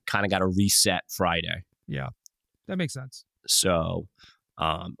then kind of got to reset Friday. Yeah, that makes sense. So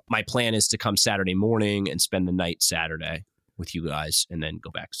my plan is to come Saturday morning and spend the night Saturday with you guys, and then go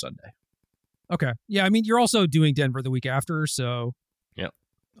back Sunday. Okay. Yeah, I mean, you're also doing Denver the week after, so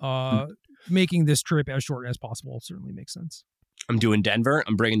making this trip as short as possible certainly makes sense. I'm doing Denver.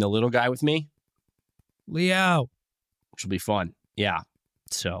 I'm bringing the little guy with me. Leo. Which will be fun. Yeah.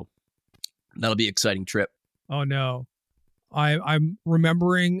 So that'll be an exciting trip. Oh, no. I'm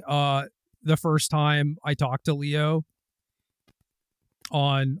remembering the first time I talked to Leo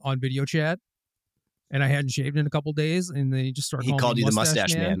on video chat, and I hadn't shaved in a couple days, and then he just started. He called you the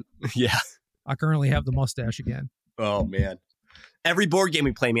mustache man. Yeah. I currently have the mustache again. Oh, man. Every board game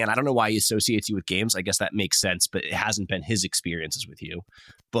we play, man, I don't know why he associates you with games. I guess that makes sense, but it hasn't been his experiences with you.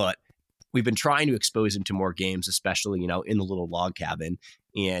 But we've been trying to expose him to more games, especially, in the little log cabin.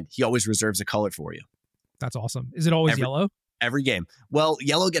 And he always reserves a color for you. That's awesome. Is it always yellow? Every game. Well,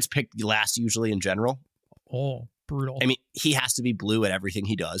 yellow gets picked last usually in general. Oh, brutal. I mean, he has to be blue at everything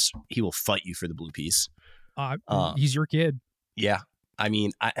he does. He will fight you for the blue piece. He's your kid. Yeah. I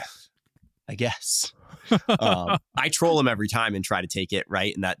mean, I guess. I troll him every time and try to take it,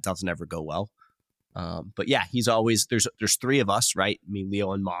 right? And that doesn't ever go well. But yeah, he's always, there's 3 of us, right? I mean,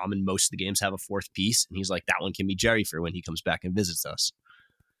 Leo and Mom, and most of the games have a 4th piece. And he's like, that one can be Jerry for when he comes back and visits us.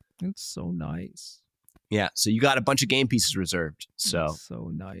 It's so nice. Yeah. So you got a bunch of game pieces reserved. So it's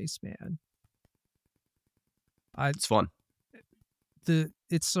so nice, man. It's fun.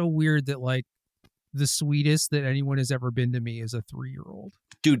 It's so weird that like the sweetest that anyone has ever been to me is a 3-year-old.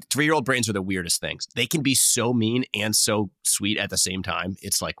 Dude, 3-year-old brains are the weirdest things. They can be so mean and so sweet at the same time.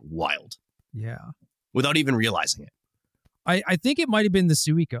 It's like wild. Yeah. Without even realizing it. I think it might have been the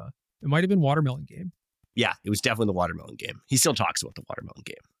Suica. It might have been Watermelon Game. Yeah, it was definitely the Watermelon Game. He still talks about the Watermelon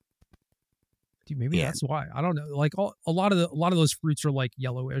Game. Dude, maybe that's why. I don't know. Like a lot of those fruits are like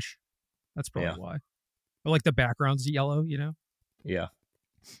yellowish. That's probably why. Or like the background's yellow, Yeah.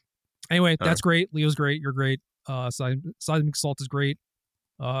 Anyway, that's great. Leo's great. You're great. Seismic Assault is great.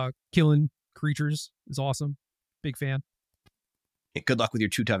 Killing creatures is awesome. Big fan. Yeah, good luck with your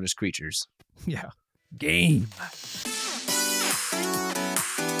 2 toughest creatures. Yeah. Game.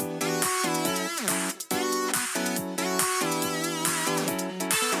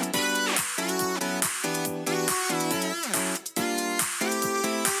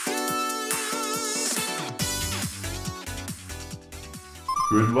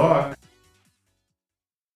 Good luck.